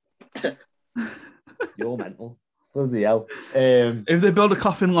 Right. You're mental. Bloody hell. If they build a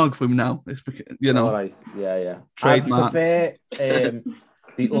coffin log for him now, it's because, you know. All right. Yeah. Trademark. I prefer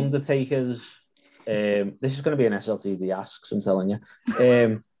the Undertaker's. This is going to be an SLTD asks, I'm telling you.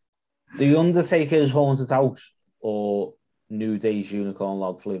 The Undertaker's Haunted House or New Day's Unicorn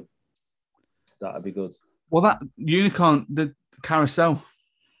Log Flume. That'd be good. Well, that unicorn, the carousel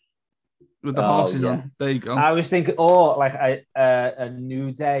with the horses on. There you go. I was thinking, like a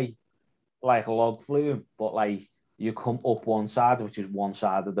New Day, like log flume, but like you come up one side, which is one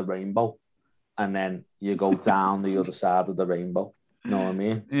side of the rainbow, and then you go down the other side of the rainbow. You know what I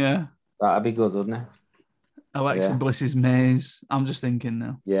mean? Yeah. That'd be good, wouldn't it? Alexa Bliss's maze. I'm just thinking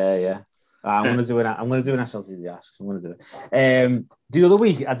now. Yeah. I'm gonna do an SLTD asks. I'm gonna do it. The other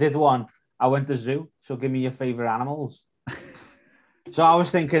week I did one. I went to zoo. So give me your favorite animals. So I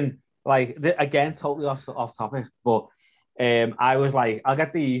was thinking, like, again, totally off topic, but I was like, I'll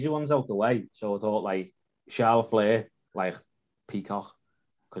get the easy ones out the way. So I thought, like, Charlotte Flair, like peacock,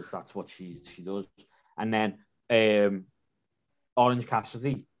 because that's what she does, and then Orange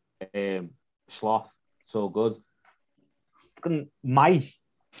Cassidy, sloth. So good. Fucking Mike,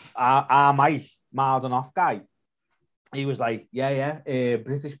 our Mike, Marden off guy. He was like, yeah, a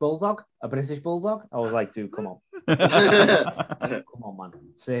British Bulldog. I was like, dude, come on. Come on, man.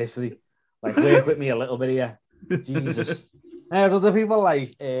 Seriously. Like, work with me a little bit here. Jesus. Other people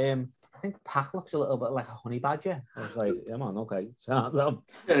like, I think Pac looks a little bit like a honey badger. I was like, yeah, man, okay. So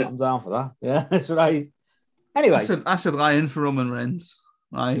I'm down for that. Yeah, that's right. Anyway. I said lion for Roman Reigns.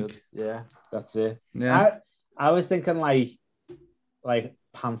 Like, good. Yeah, that's it. Yeah. I was thinking like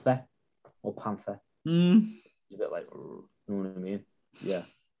Panther or Panther. It's a bit like, you know what I mean? Yeah.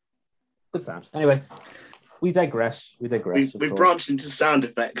 Good times. Anyway, we digress. We've branched into sound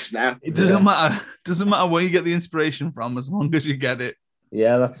effects now. It doesn't matter. It doesn't matter where you get the inspiration from, as long as you get it.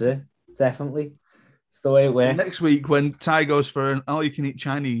 Yeah, that's it. Definitely. It's the way it works. Next week, when Ty goes for an all-you-can-eat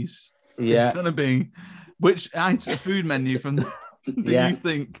Chinese, it's going to be Which food menu from the do you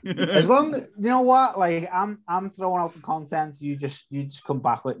think? As long as you know what, like I'm throwing out the content, you just come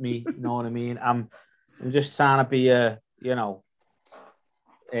back with me. You know what I mean? I'm just trying to be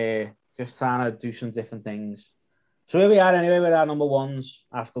just trying to do some different things. So here we are anyway with our number ones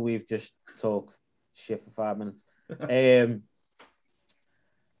after we've just talked shit for 5 minutes.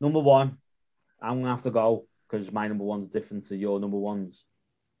 Number one, I'm gonna have to go because my number one's different to your number ones.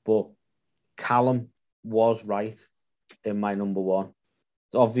 But Callum was right in my number one.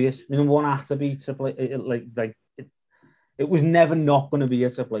 It's obvious. My number one had to be Triple H. It was never not going to be a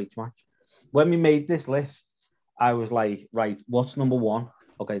Triple H match. When we made this list, I was like, right, what's number one?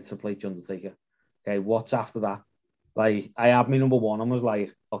 Okay, Triple H Undertaker. Okay, what's after that? Like, I had my number one and was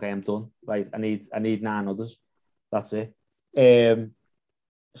like, okay, I'm done. Right, I need 9 others. That's it.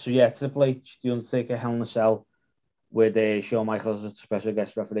 So yeah, Triple H, The Undertaker, Hell in a Cell, with Shawn Michaels as a special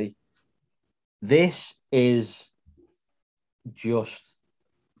guest referee. This is just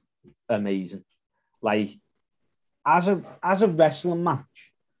amazing. Like, as a wrestling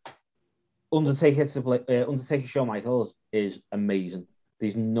match, Undertaker Shawn Michaels is amazing.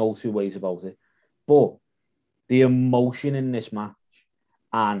 There's no two ways about it. But the emotion in this match,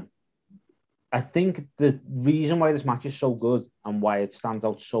 and I think the reason why this match is so good and why it stands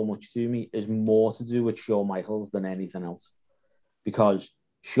out so much to me is more to do with Shawn Michaels than anything else. Because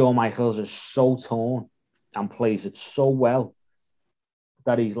Shawn Michaels is so torn and plays it so well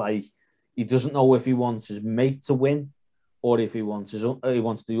that he's like, he doesn't know if he wants his mate to win or if he wants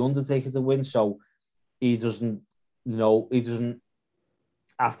the Undertaker to win. So he doesn't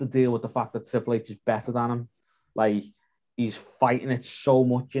have to deal with the fact that Triple H is better than him. Like, he's fighting it so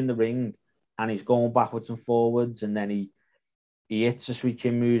much in the ring and he's going backwards and forwards, and then he hits the Sweet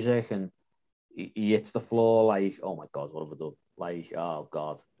Chin Music and he hits the floor like, oh my God, what have I done? Like, oh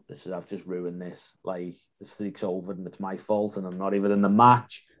God, I've just ruined this. Like, the streak's over and it's my fault and I'm not even in the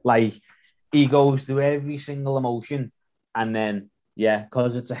match. Like, he goes through every single emotion, and then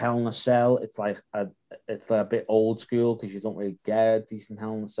because it's a Hell in a Cell, it's like a bit old school because you don't really get a decent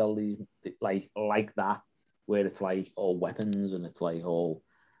Hell in a Cell like that, where it's like all weapons and it's like all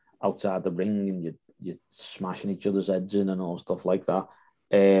outside the ring and you're smashing each other's heads in and all stuff like that.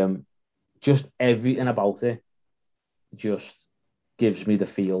 Just everything about it just gives me the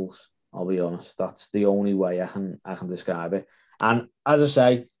feels. I'll be honest. That's the only way I can describe it. And as I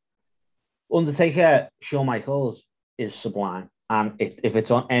say, Undertaker Shawn Michaels is sublime. And if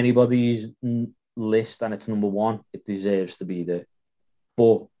it's on anybody's list and it's number one, it deserves to be there.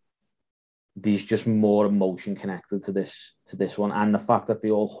 But there's just more emotion connected to this one, and the fact that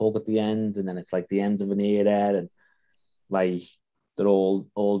they all hug at the end, and then it's like the end of an era, and like they're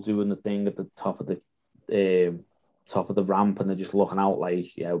all doing the thing at the top of the ramp, and they're just looking out like,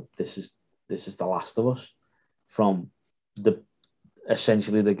 this is the last of us from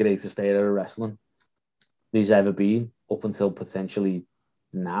essentially the greatest era of wrestling there's ever been up until potentially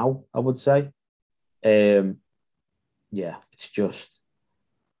now, I would say. It's just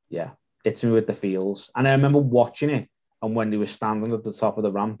it's me with the feels. And I remember watching it, and when they were standing at the top of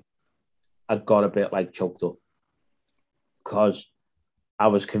the ramp, I got a bit like choked up because I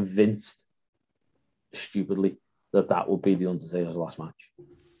was convinced, stupidly, that would be the Undertaker's last match.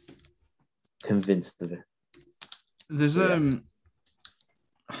 Convinced of it. There's the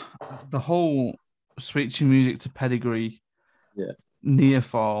whole Sweet Chin Music to Pedigree near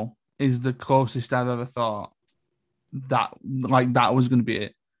fall is the closest I've ever thought that was going to be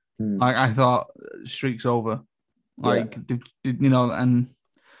it. Like, I thought streak's over. Like, and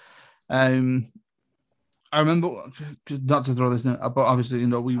I remember, not to throw this in, but obviously,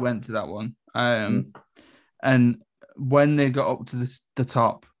 we went to that one. And when they got up to the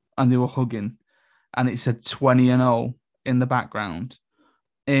top and they were hugging, and it said 20-0 in the background,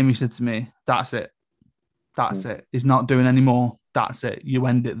 Amy said to me, "That's it. That's it. He's not doing any more. That's it. You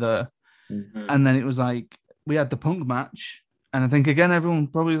end it there." Mm-hmm. And then it was like, we had the Punk match. And I think, again, everyone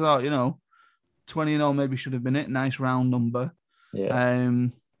probably thought, 20-0 maybe should have been it. Nice round number. Yeah.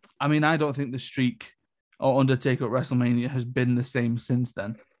 I mean, I don't think the streak or Undertaker at WrestleMania has been the same since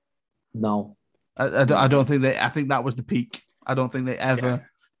then. No. I don't think I think that was the peak. I don't think they ever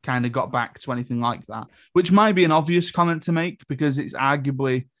kind of got back to anything like that, which might be an obvious comment to make because it's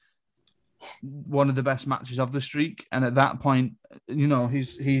arguably one of the best matches of the streak. And at that point,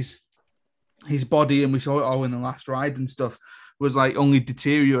 his body, and we saw it all in the last ride and stuff, was like only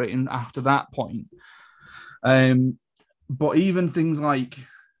deteriorating after that point. But even things like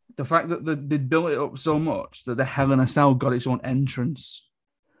the fact that they built it up so much that the Hell in a Cell got its own entrance.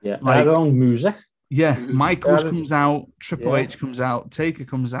 Yeah, like, their own music. Yeah, Michaels Yeah, comes out, Triple yeah. H comes out, Taker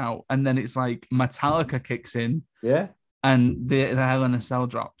comes out, and then it's like Metallica kicks in, Yeah. and the Hell in a Cell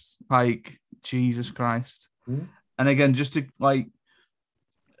drops. Like, Jesus Christ. Mm. And again, just to like,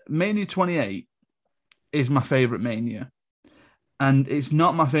 Mania 28 is my favorite Mania. And it's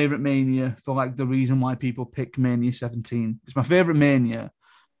not my favorite Mania for like the reason why people pick Mania 17. It's my favorite Mania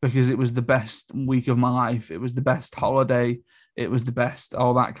because it was the best week of my life. It was the best holiday. It was the best,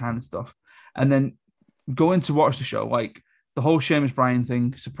 all that kind of stuff. And then going to watch the show, like the whole Sheamus Bryan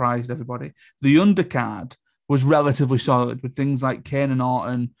thing surprised everybody. The undercard was relatively solid with things like Kane and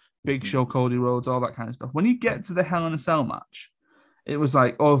Orton, Big Show, Cody Rhodes, all that kind of stuff. When you get to the Hell in a Cell match, it was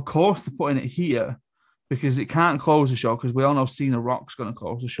like, oh, of course they're putting it here because it can't close the show because we all know Cena Rock's going to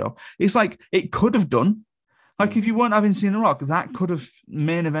close the show. It's like it could have done. Like if you weren't having Cena Rock, that could have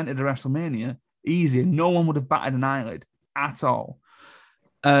main evented a WrestleMania easy. No one would have batted an eyelid at all.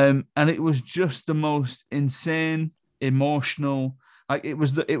 And it was just the most insane, emotional. Like it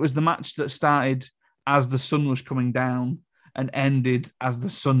was the match that started as the sun was coming down and ended as the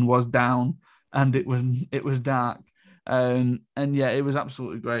sun was down, and it was dark. And yeah, it was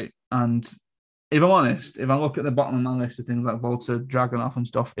absolutely great. And if I'm honest, if I look at the bottom of my list of things like Volta, Dragunov and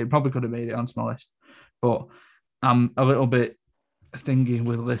stuff, it probably could have made it onto my list. But I'm a little bit thingy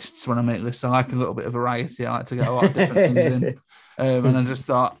with lists when I make lists. I like a little bit of variety. I like to get a lot of different things in. And I just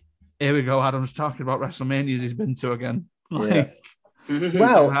thought, here we go. Adam's talking about WrestleManias he's been to again. Like,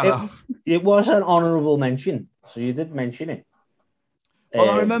 well, it was an honourable mention, so you did mention it.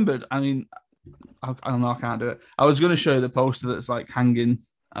 Well, I remembered. I mean, I don't know. I can't do it. I was going to show you the poster that's like hanging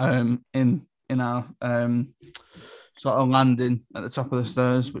in our sort of landing at the top of the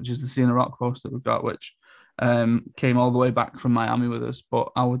stairs, which is the Cena Rock poster we've got, which came all the way back from Miami with us. But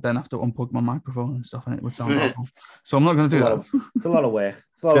I would then have to unplug my microphone and stuff, and it would sound awful. So I'm not going to do that. It's a lot of work.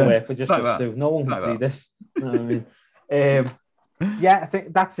 It's a lot of work for just us two. No one can see this. You know what I mean? Yeah, I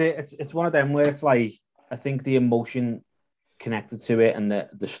think that's it. It's one of them where it's like I think the emotion connected to it and the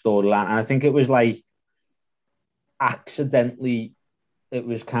storyline, and I think it was like accidentally it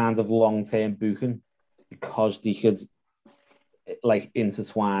was kind of long-term booking because they could like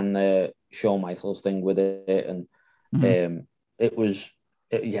intertwine the Shawn Michaels thing with it, and it was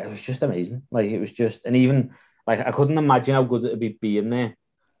just amazing. Like it was just, and even like I couldn't imagine how good it would be being there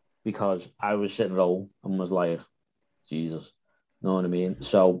because I was sitting at home and was like, Jesus. Know what I mean?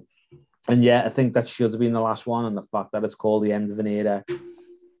 So, and yeah, I think that should have been the last one. And the fact that it's called the end of an era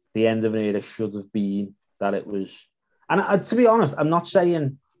should have been that it was. And to be honest, I'm not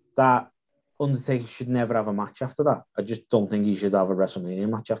saying that Undertaker should never have a match after that. I just don't think he should have a WrestleMania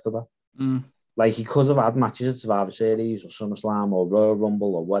match after that. Like he could have had matches at Survivor Series or SummerSlam or Royal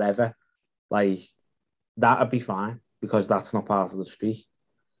Rumble or whatever. Like that'd be fine because that's not part of the streak.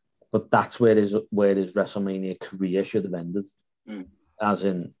 But that's where his WrestleMania career should have ended. As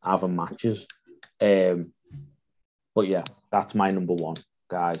in having matches. But yeah, that's my number one,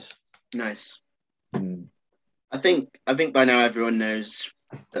 guys. Nice. I think by now everyone knows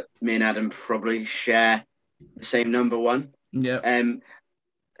that me and Adam probably share the same number one. Yeah. I'm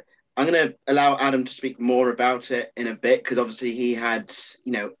going to allow Adam to speak more about it in a bit because obviously he had,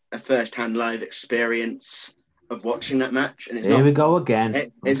 a first-hand live experience of watching that match, and Here we go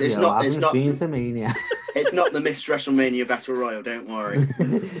again. It's not been to Mania. It's not the Miss WrestleMania Battle Royal. Don't worry.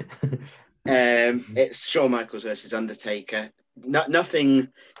 It's Shawn Michaels versus Undertaker. Nothing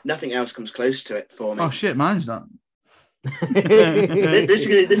else comes close to it for me. Oh shit, mine's not. This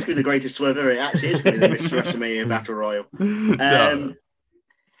is the greatest swerve ever. It actually is going to be the Miss WrestleMania Battle Royal.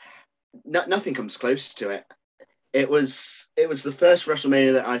 Nothing comes close to it. It was the first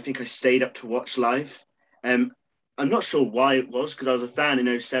WrestleMania that I think I stayed up to watch live. I'm not sure why it was, because I was a fan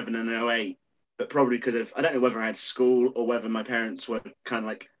in 07 and 08, but probably because of, I don't know whether I had school or whether my parents were kind of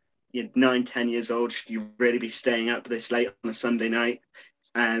like 9, 10 years old. Should you really be staying up this late on a Sunday night?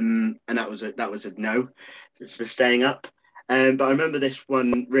 And that was a no for staying up. But I remember this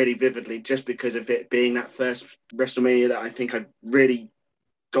one really vividly just because of it being that first WrestleMania that I think I really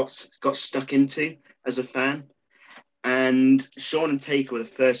got stuck into as a fan. And Shawn and Taker were the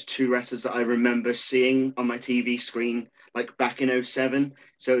first two wrestlers that I remember seeing on my TV screen, like back in 07.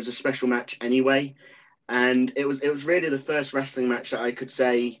 So it was a special match anyway. And it was really the first wrestling match that I could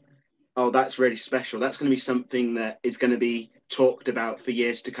say, oh, that's really special. That's going to be something that is going to be talked about for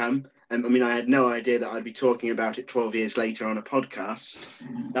years to come. I mean, I had no idea that I'd be talking about it 12 years later on a podcast.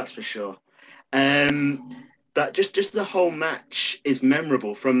 That's for sure. But just the whole match is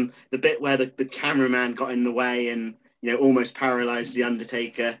memorable, from the bit where the cameraman got in the way and almost paralyzed the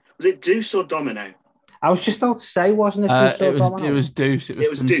Undertaker. Was it Deuce or Domino? I was just about to say, wasn't it? It was Deuce. It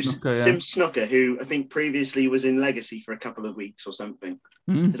was Sim Deuce. Snooker, yeah. Sim Snooker, who I think previously was in Legacy for a couple of weeks or something.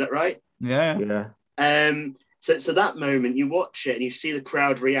 Is that right? Yeah. So that moment, you watch it and you see the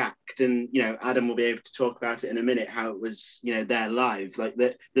crowd react, and Adam will be able to talk about it in a minute, how it was there live, like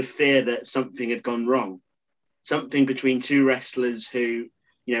the fear that something had gone wrong, something between two wrestlers who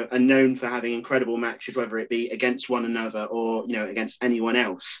are known for having incredible matches, whether it be against one another or against anyone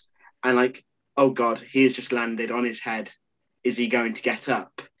else, and like, oh God, he has just landed on his head. Is he going to get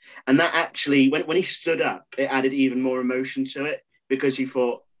up? And that actually, when he stood up, it added even more emotion to it, because you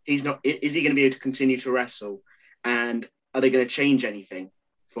thought, is he going to be able to continue to wrestle? And are they going to change anything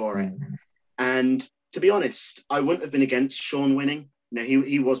for it? And to be honest, I wouldn't have been against Shawn winning.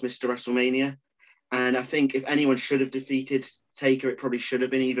 He was Mr. WrestleMania. And I think if anyone should have defeated Taker, it probably should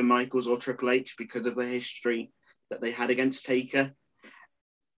have been either Michaels or Triple H, because of the history that they had against Taker.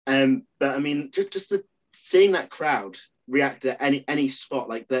 But I mean, just seeing that crowd react at any spot,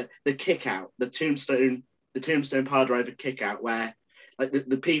 like the kick out, the tombstone pile driver kick out, where like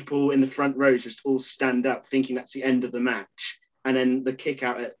the people in the front rows just all stand up thinking that's the end of the match. And then the kick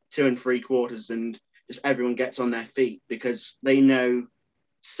out at 2 3/4 and just everyone gets on their feet, because they know,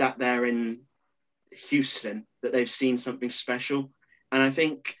 sat there in Houston, that they've seen something special. And I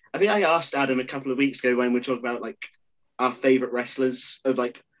think I asked Adam a couple of weeks ago, when we were talking about like our favorite wrestlers, of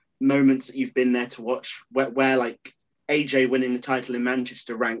like moments that you've been there to watch, where like AJ winning the title in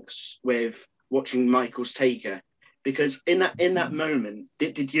Manchester ranks with watching Michaels Taker. Because in that moment,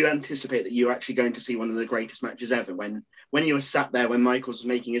 did you anticipate that you were actually going to see one of the greatest matches ever? When you were sat there, when Michaels was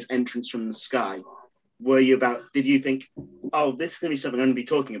making his entrance from the sky, did you think, oh, this is going to be something I'm going to be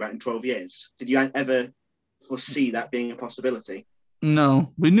talking about in 12 years? Did you ever foresee that being a possibility?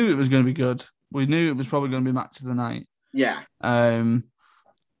 No, we knew it was going to be good. We knew it was probably going to be match of the night. Yeah.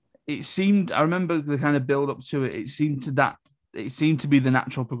 It seemed, I remember the kind of build up to it. It seemed to be the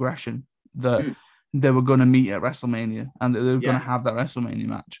natural progression that they were going to meet at WrestleMania, and that they were going to have that WrestleMania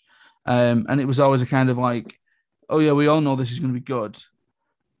match. And it was always a kind of like, oh yeah, we all know this is going to be good.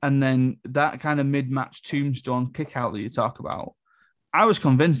 And then that kind of mid-match tombstone kick out that you talk about, I was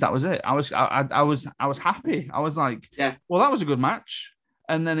convinced that was it. I was happy. I was like, yeah, well, that was a good match.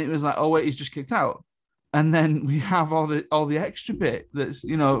 And then it was like, oh wait, he's just kicked out. And then we have all the extra bit that's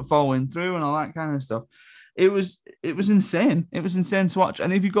following through and all that kind of stuff. It was insane. It was insane to watch.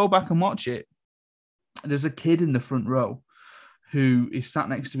 And if you go back and watch it, there's a kid in the front row who is sat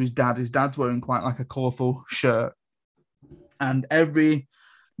next to his dad. His dad's wearing quite like a colourful shirt. And every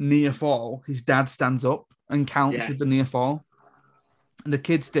near fall, his dad stands up and counts with the near fall. And the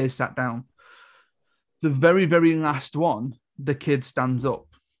kid stays sat down. The very, very last one, the kid stands up.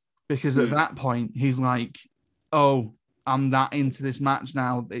 Because at that point, he's like, oh, I'm that into this match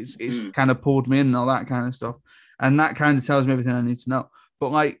now. It's kind of pulled me in and all that kind of stuff. And that kind of tells me everything I need to know.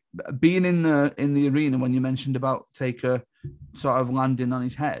 But like being in the arena, when you mentioned about Taker sort of landing on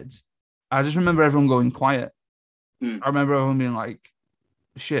his head, I just remember everyone going quiet. I remember everyone being like,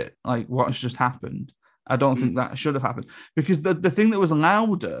 shit, like what has just happened? I don't think that should have happened. Because the thing that was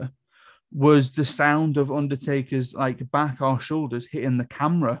louder was the sound of Undertaker's like back or shoulders hitting the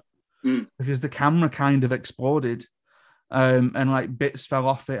camera. Because the camera kind of exploded. And like bits fell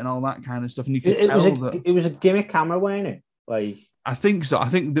off it and all that kind of stuff. And you could tell it was a gimmick camera, wasn't it? Like, I think so. I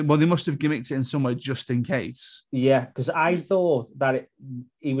think that, they must have gimmicked it in some way just in case. Yeah, because I thought that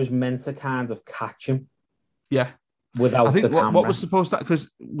he was meant to kind of catch him. Yeah. Without I think the camera. What was supposed to,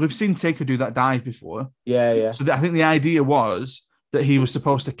 because we've seen Taker do that dive before. Yeah. So I think the idea was that he was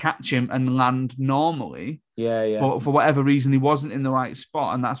supposed to catch him and land normally. Yeah. But for whatever reason, he wasn't in the right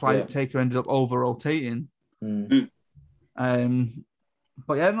spot, and that's why Taker ended up over-rotating. But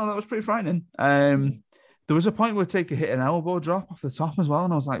yeah, no, that was pretty frightening. There was a point where Taker hit an elbow drop off the top as well,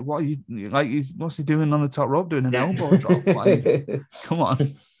 and I was like, "What are you like? What's he doing on the top rope? Doing an elbow drop? Like, come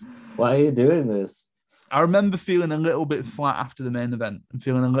on! Why are you doing this?" I remember feeling a little bit flat after the main event, and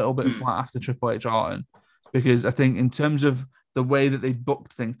feeling a little bit flat after Triple H Orton, because I think in terms of the way that they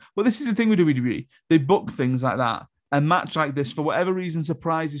booked things, well, this is the thing with WWE. They book things like that. A match like this, for whatever reason,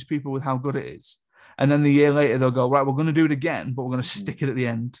 surprises people with how good it is. And then the year later, they'll go, right, we're going to do it again, but we're going to stick it at the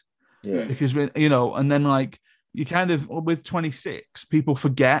end. Yeah. Because, and then like you kind of, with 26, people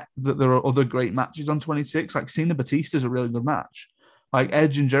forget that there are other great matches on 26. Like Cena Batista is a really good match. Like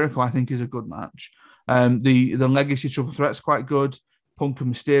Edge and Jericho, I think, is a good match. The Legacy Triple Threat's quite good. Punk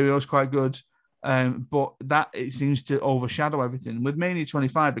and Mysterio is quite good. But that, it seems to overshadow everything. With Mania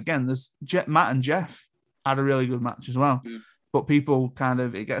 25, again, there's Matt and Jeff had a really good match as well. But people kind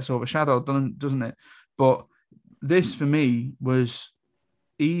of, it gets overshadowed, doesn't it? But this, for me,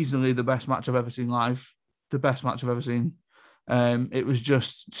 easily the best match I've ever seen live. The best match I've ever seen. It was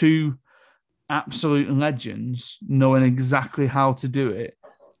just two absolute legends knowing exactly how to do it.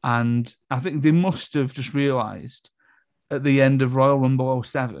 And I think they must have just realised at the end of Royal Rumble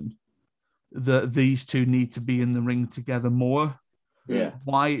 07 that these two need to be in the ring together more. Yeah.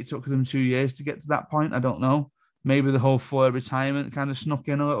 Why it took them 2 years to get to that point, I don't know. Maybe the whole Flair retirement kind of snuck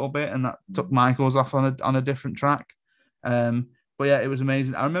in a little bit, and that took Michaels off on a different track. But yeah, it was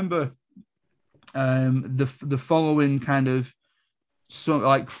amazing. I remember the following kind of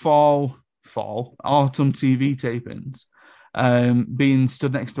autumn TV tapings, being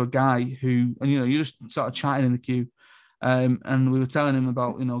stood next to a guy who, and you're just sort of chatting in the queue. And we were telling him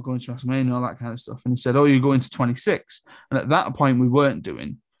about, going to WrestleMania and all that kind of stuff. And he said, "Oh, you're going to 26." And at that point, we weren't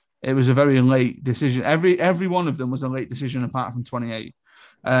doing. It was a very late decision. Every one of them was a late decision apart from 28.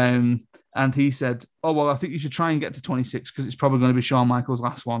 And he said, "Oh, well, I think you should try and get to 26 because it's probably going to be Shawn Michaels'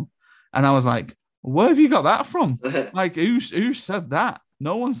 last one." And I was like, "Where have you got that from? Like, who said that?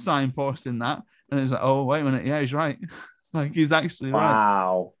 No one's signposting that." And he's like, "Oh, wait a minute. Yeah, he's right." Like, he's actually right.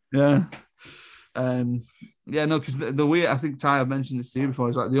 Wow. Yeah. No, because the way, I think Ty, I've mentioned this to you before,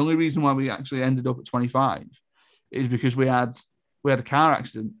 is like the only reason why we actually ended up at 25 is because we had a car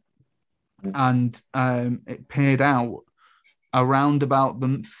accident, and it paid out around about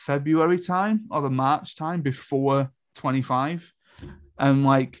the February time or the March time before 25. And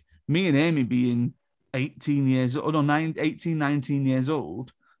like me and Amy being 18 years old, or 18, 19 years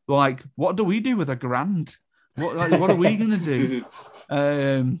old, we're like, what do we do with $1,000? What are we going to do?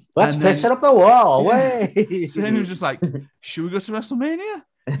 Let's piss it up the wall. Yeah. Way. So then he was just like, should we go to WrestleMania?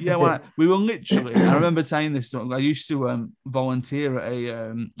 Yeah, we were literally, I remember saying this, I used to volunteer at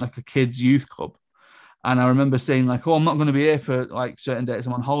a kids youth club. And I remember saying like, "Oh, I'm not going to be here for like certain dates.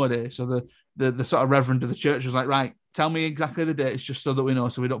 I'm on holiday." So the sort of reverend of the church was like, "Right, tell me exactly the dates just so that we know,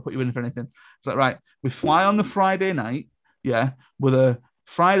 so we don't put you in for anything." It's like, "Right, we fly on the Friday night, yeah, with a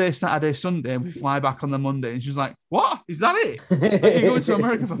Friday, Saturday, Sunday, and we fly back on the Monday." And she was like, "What? Is that it? Like, you're going to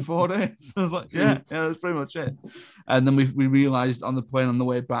America for 4 days?" I was like, yeah, that's pretty much it. And then we realized on the plane on the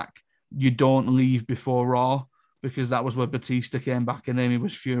way back, you don't leave before Raw, because that was where Batista came back, and Amy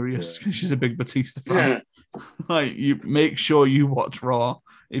was furious because she's a big Batista fan. Like, you make sure you watch Raw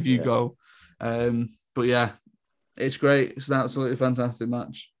if you go. But yeah, it's great. It's an absolutely fantastic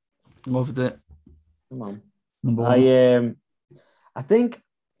match. Loved it. Come on. Number one. I think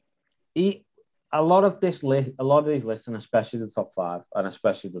a lot of these lists, and especially the top 5, and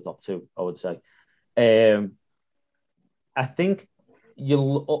especially the top 2, I would say, I think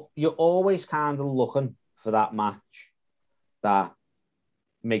you're always kind of looking for that match that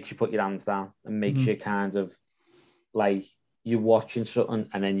makes you put your hands down and makes you kind of like you're watching something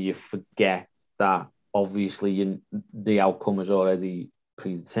and then you forget that obviously the outcome is already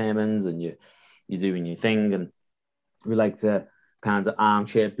predetermined and you're doing your thing. And we like to kind of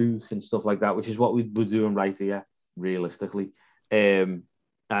armchair booth and stuff like that, which is what we're doing right here, realistically. And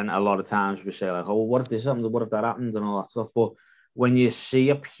a lot of times we say like, "Oh, what if this happens? What if that happens?" and all that stuff. But when you see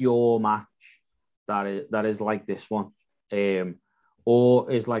a pure match that is like this one,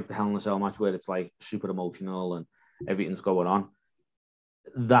 or is like the Hell in a Cell match where it's like super emotional and everything's going on,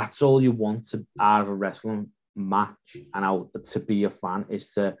 that's all you want out of a wrestling match and out to be a fan,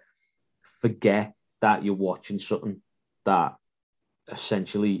 is to forget that you're watching something that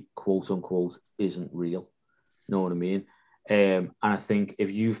essentially, quote unquote, isn't real. You know what I mean? And I think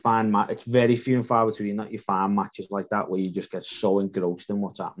if you find it's very few and far between that you find matches like that where you just get so engrossed in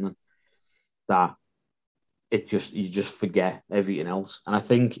what's happening that you just forget everything else. And I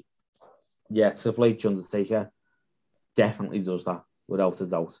think, Triple H Undertaker definitely does that without a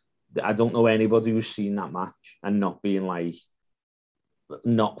doubt. I don't know anybody who's seen that match and not being like,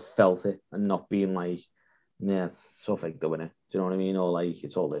 not felt it and not being like, yeah, it's so fake doing it. Do you know what I mean? Or like,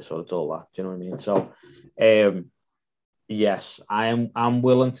 it's all this or it's all that. Do you know what I mean? So, yes, I'm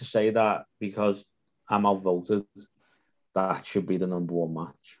willing to say that because I'm outvoted. That should be the number one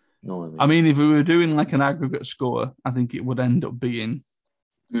match. You know what I mean? I mean, if we were doing like an aggregate score, I think it would end up being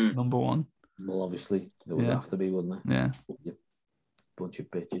number one. Well, obviously, it would have to be, wouldn't it? Yeah. You bunch of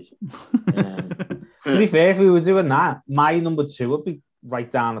bitches. To be fair, if we were doing that, my number 2 would be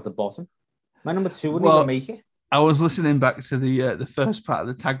right down at the bottom. My number 2 wouldn't even make it. I was listening back to the first part of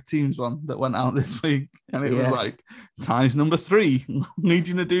the tag teams one that went out this week, and it was like, Ty's number 3,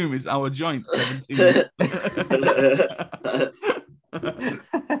 Legion of Doom is our joint 17.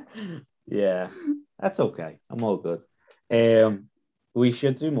 Yeah, that's okay. I'm all good. We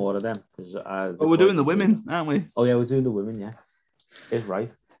should do more of them because we're doing the women, aren't we? Oh yeah, we're doing the women. Yeah, it's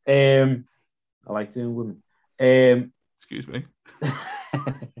right. I like doing women. Excuse me.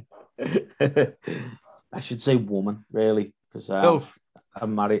 I should say woman, really, because Oh,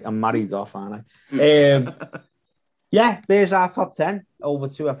 I'm married off, aren't I? Yeah, there's our top 10 over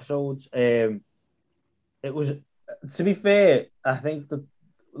 2 episodes. It was, to be fair, I think the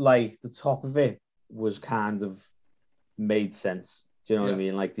top of it was kind of made sense. Do you know what I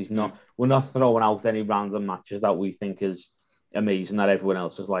mean? Like, we're not throwing out any random matches that we think is amazing that everyone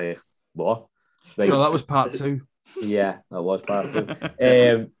else is like, what? Like, no, that was part 2. Yeah, that was part 2.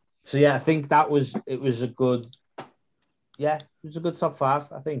 So yeah, I think it was a good top 5,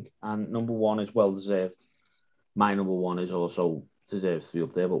 I think, and number 1 is well deserved. My number 1 is also deserves to be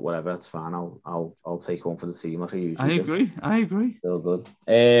up there, but whatever, that's fine. I'll take one for the team like I usually do. I agree. Feel good.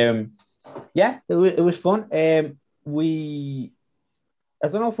 Yeah, it was fun. I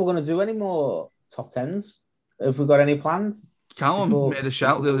don't know if we're going to do any more top 10s. If we've got any plans. Callum made a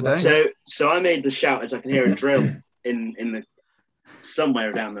shout the other day. So I made the shout as I can hear a drill in the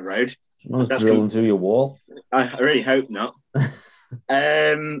somewhere down the road. That's drilling through your wall. I really hope not.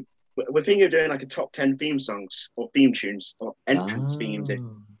 We're thinking of doing like a top 10 theme songs or theme tunes or entrance themes,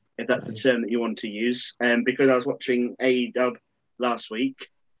 if that's the term that you want to use. Because I was watching AEW last week.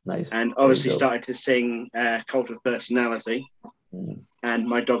 Nice. And obviously started to sing Cult of Personality. And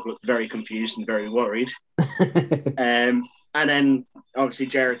my dog looked very confused and very worried. And then obviously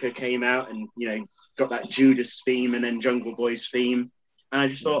Jericho came out and, got that Judas theme and then Jungle Boy's theme. And I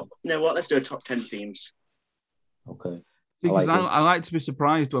just thought, you know what, let's do a top 10 themes. Okay. Because I like to be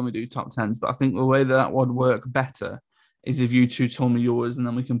surprised when we do top 10s, but I think the way that would work better is if you two told me yours and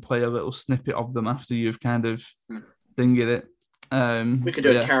then we can play a little snippet of them after you've kind of thingied it. We could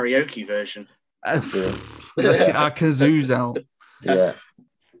do a karaoke version. Let's get our kazoos out. Yeah.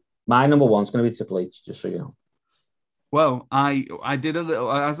 My number 1's going to be Triple H, just so you know. Well, I did a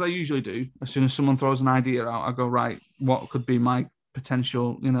little, as I usually do. As soon as someone throws an idea out, I go, right, what could be my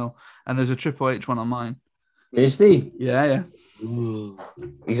potential, and there's a Triple H one on mine. Is he? Yeah. Ooh.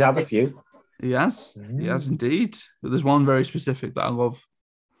 He's had a few. He has. He has indeed. But there's one very specific that I love.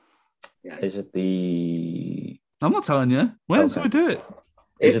 Yeah. Is it the... I'm not telling you. When do we do it?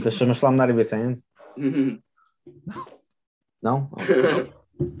 Is it the SummerSlam that he returned? No? Okay.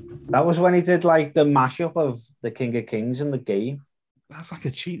 That was when he did like the mashup of the King of Kings and the game. That's like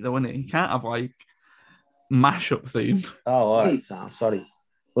a cheat though, isn't it? You can't have like mashup theme. Oh, all right. Sorry.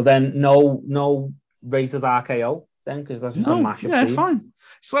 Well, then no rated RKO then, because that's just a mashup yeah, theme. Fine.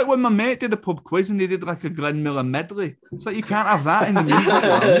 It's like when my mate did a pub quiz and they did like a Glenn Miller medley. It's like you can't have that in the music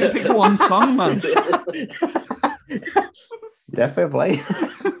one. You pick one song, man. Yeah, fair play.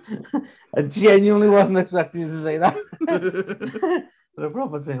 I genuinely wasn't expecting you to say that. But a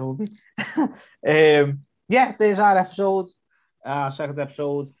proper hold me. Yeah, there's our episode, our second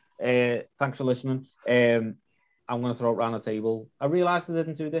episode. Thanks for listening. I'm going to throw it around the table. I realised I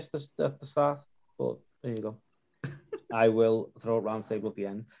didn't do this at the start, but there you go. I will throw it around the table at the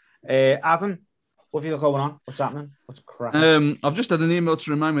end. Adam, what have you got going on? What's happening? What's cracking? I've just had an email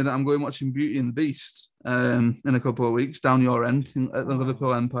to remind me that I'm going watching Beauty and the Beast in a couple of weeks down your end at the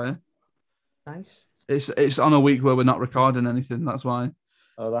Liverpool Empire. Nice. It's on a week where we're not recording anything. That's why.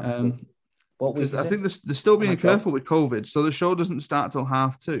 Oh, that's good. What week is I it? think they're still being careful with COVID, so the show doesn't start till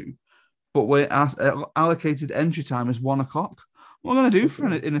 2:30. But we're allocated entry time is 1:00. What am I going to do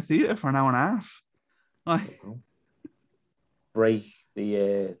in a theatre for an hour and a half? Like, break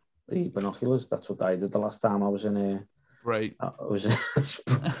the binoculars. That's what I did the last time I was in a. Right.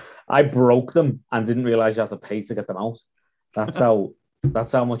 I broke them and didn't realize you had to pay to get them out. That's how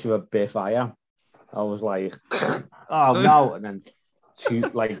much of a biff I am. I was like, oh no, and then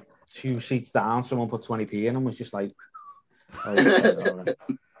two seats down, someone put 20p in and was just like, oh,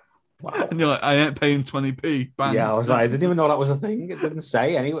 wow. And you're like, I ain't paying 20p. Bang. Yeah, I was like, I didn't even know that was a thing. It didn't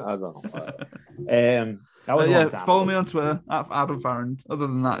say anyway. I don't know. That was follow me on Twitter at Adam Farrand. Other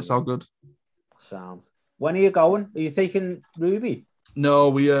than that, it's all good. Sounds. When are you going? Are you taking Ruby? No,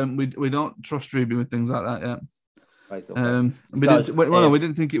 we don't trust Ruby with things like that yet. Right. Okay. We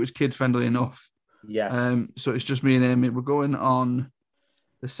didn't think it was kid friendly enough. Yes. So it's just me and Amy. We're going on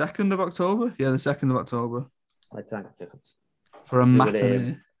the 2nd of October. Yeah, the 2nd of October. I take tickets for a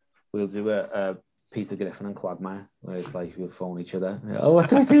matinee. We'll do a Peter Griffin and Quagmire, where it's like we'll phone each other. Oh, what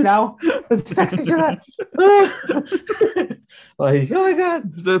do we do now? Let's text each other. Like, oh my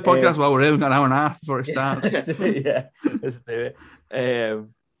god! Let's do the podcast while we're here. We've got an hour and a half before it starts. Yeah, let's do it.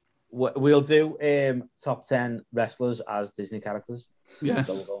 We'll do top 10 wrestlers as Disney characters. Yes.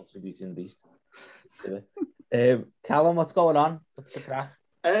 So we're going to Beauty and the Beast. Do it. Callum, what's going on? What's the crack?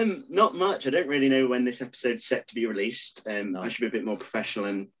 Not much. I don't really know when this episode's set to be released. No. I should be a bit more professional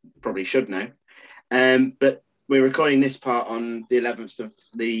and probably should know. But we're recording this part on the 11th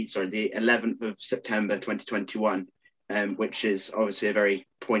of September 2021, which is obviously a very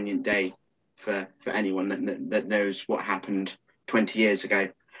poignant day for anyone that knows what happened 20 years ago.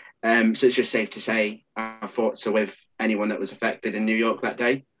 So it's just safe to say our thoughts are with anyone that was affected in New York that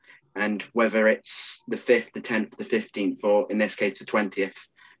day. And whether it's the 5th, the 10th, the 15th, or in this case, the 20th,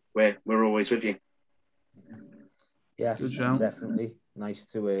 we're always with you. Yes, definitely. Nice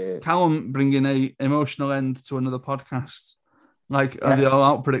to... Callum bringing a emotional end to another podcast. Are the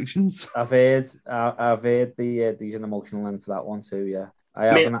all-out predictions? I've heard these an emotional end to that one too, yeah.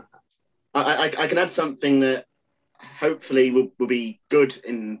 I can add something that hopefully will be good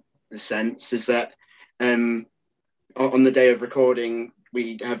in the sense is that on the day of recording,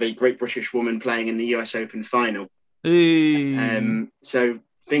 we have a Great British woman playing in the US Open final. Hey. So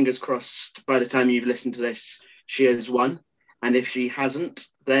fingers crossed by the time you've listened to this, she has won. And if she hasn't,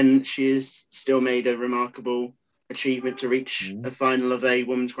 then she has still made a remarkable achievement to reach a final of a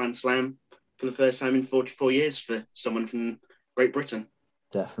Women's Grand Slam for the first time in 44 years for someone from Great Britain.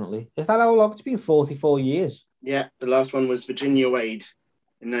 Definitely. Is that how long? It's been 44 years. Yeah, the last one was Virginia Wade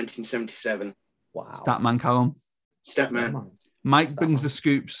in 1977. Wow. Statman, Callum. Statman. Mike brings the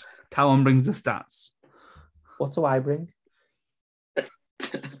scoops. Callum brings the stats. What do I bring?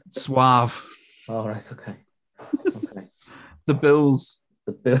 Suave. All right, okay. The Bills.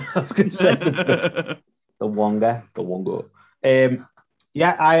 I was going to say the Wonga.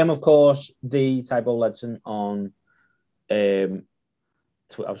 Yeah, I am, of course, the Tybo Legend on I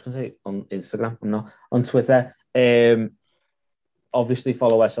was going to say on Instagram. I'm not. On Twitter. Obviously,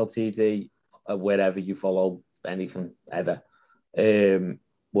 follow SLTD wherever you follow anything ever.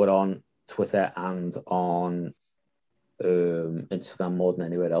 We're on Twitter and on Instagram more than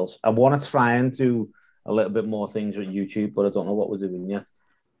anywhere else. I want to try and do a little bit more things with YouTube, but I don't know what we're doing yet.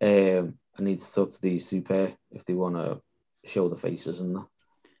 I need to talk to these two pair if they want to show the faces and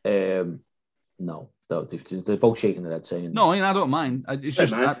that. No, they're both shaking their head saying no. I don't mind.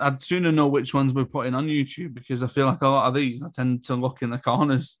 I'd sooner know which ones we're putting on YouTube because I feel like a lot of these I tend to look in the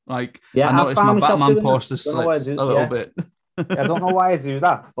corners. I noticed my Batman poster slips a little bit. I don't know why I do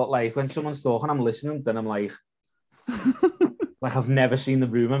that, but when someone's talking, I'm listening, then I'm like I've never seen the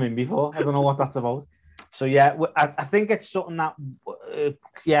room I'm in before. I don't know what that's about. So yeah, I think it's something that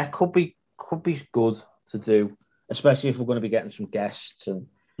could be good to do, especially if we're going to be getting some guests and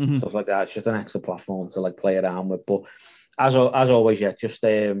stuff like that. It's just an extra platform to play around with. But as always, just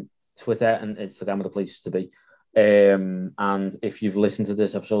Twitter and Instagram are the places to be. And if you've listened to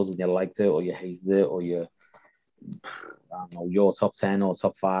this episode and you liked it or you hated it or I don't know, your top 10 or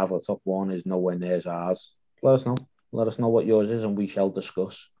top 5 or top 1 is nowhere near ours, let us know. Let us know what yours is and we shall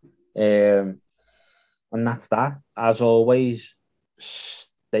discuss. And that's that. As always,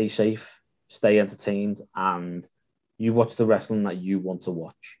 stay safe, stay entertained, and you watch the wrestling that you want to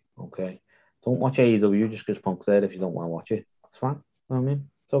watch, okay? Don't watch AEW just because Punk's there if you don't want to watch it. It's fine. You know what I mean?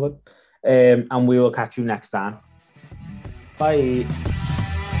 It's all good. And we will catch you next time. Bye.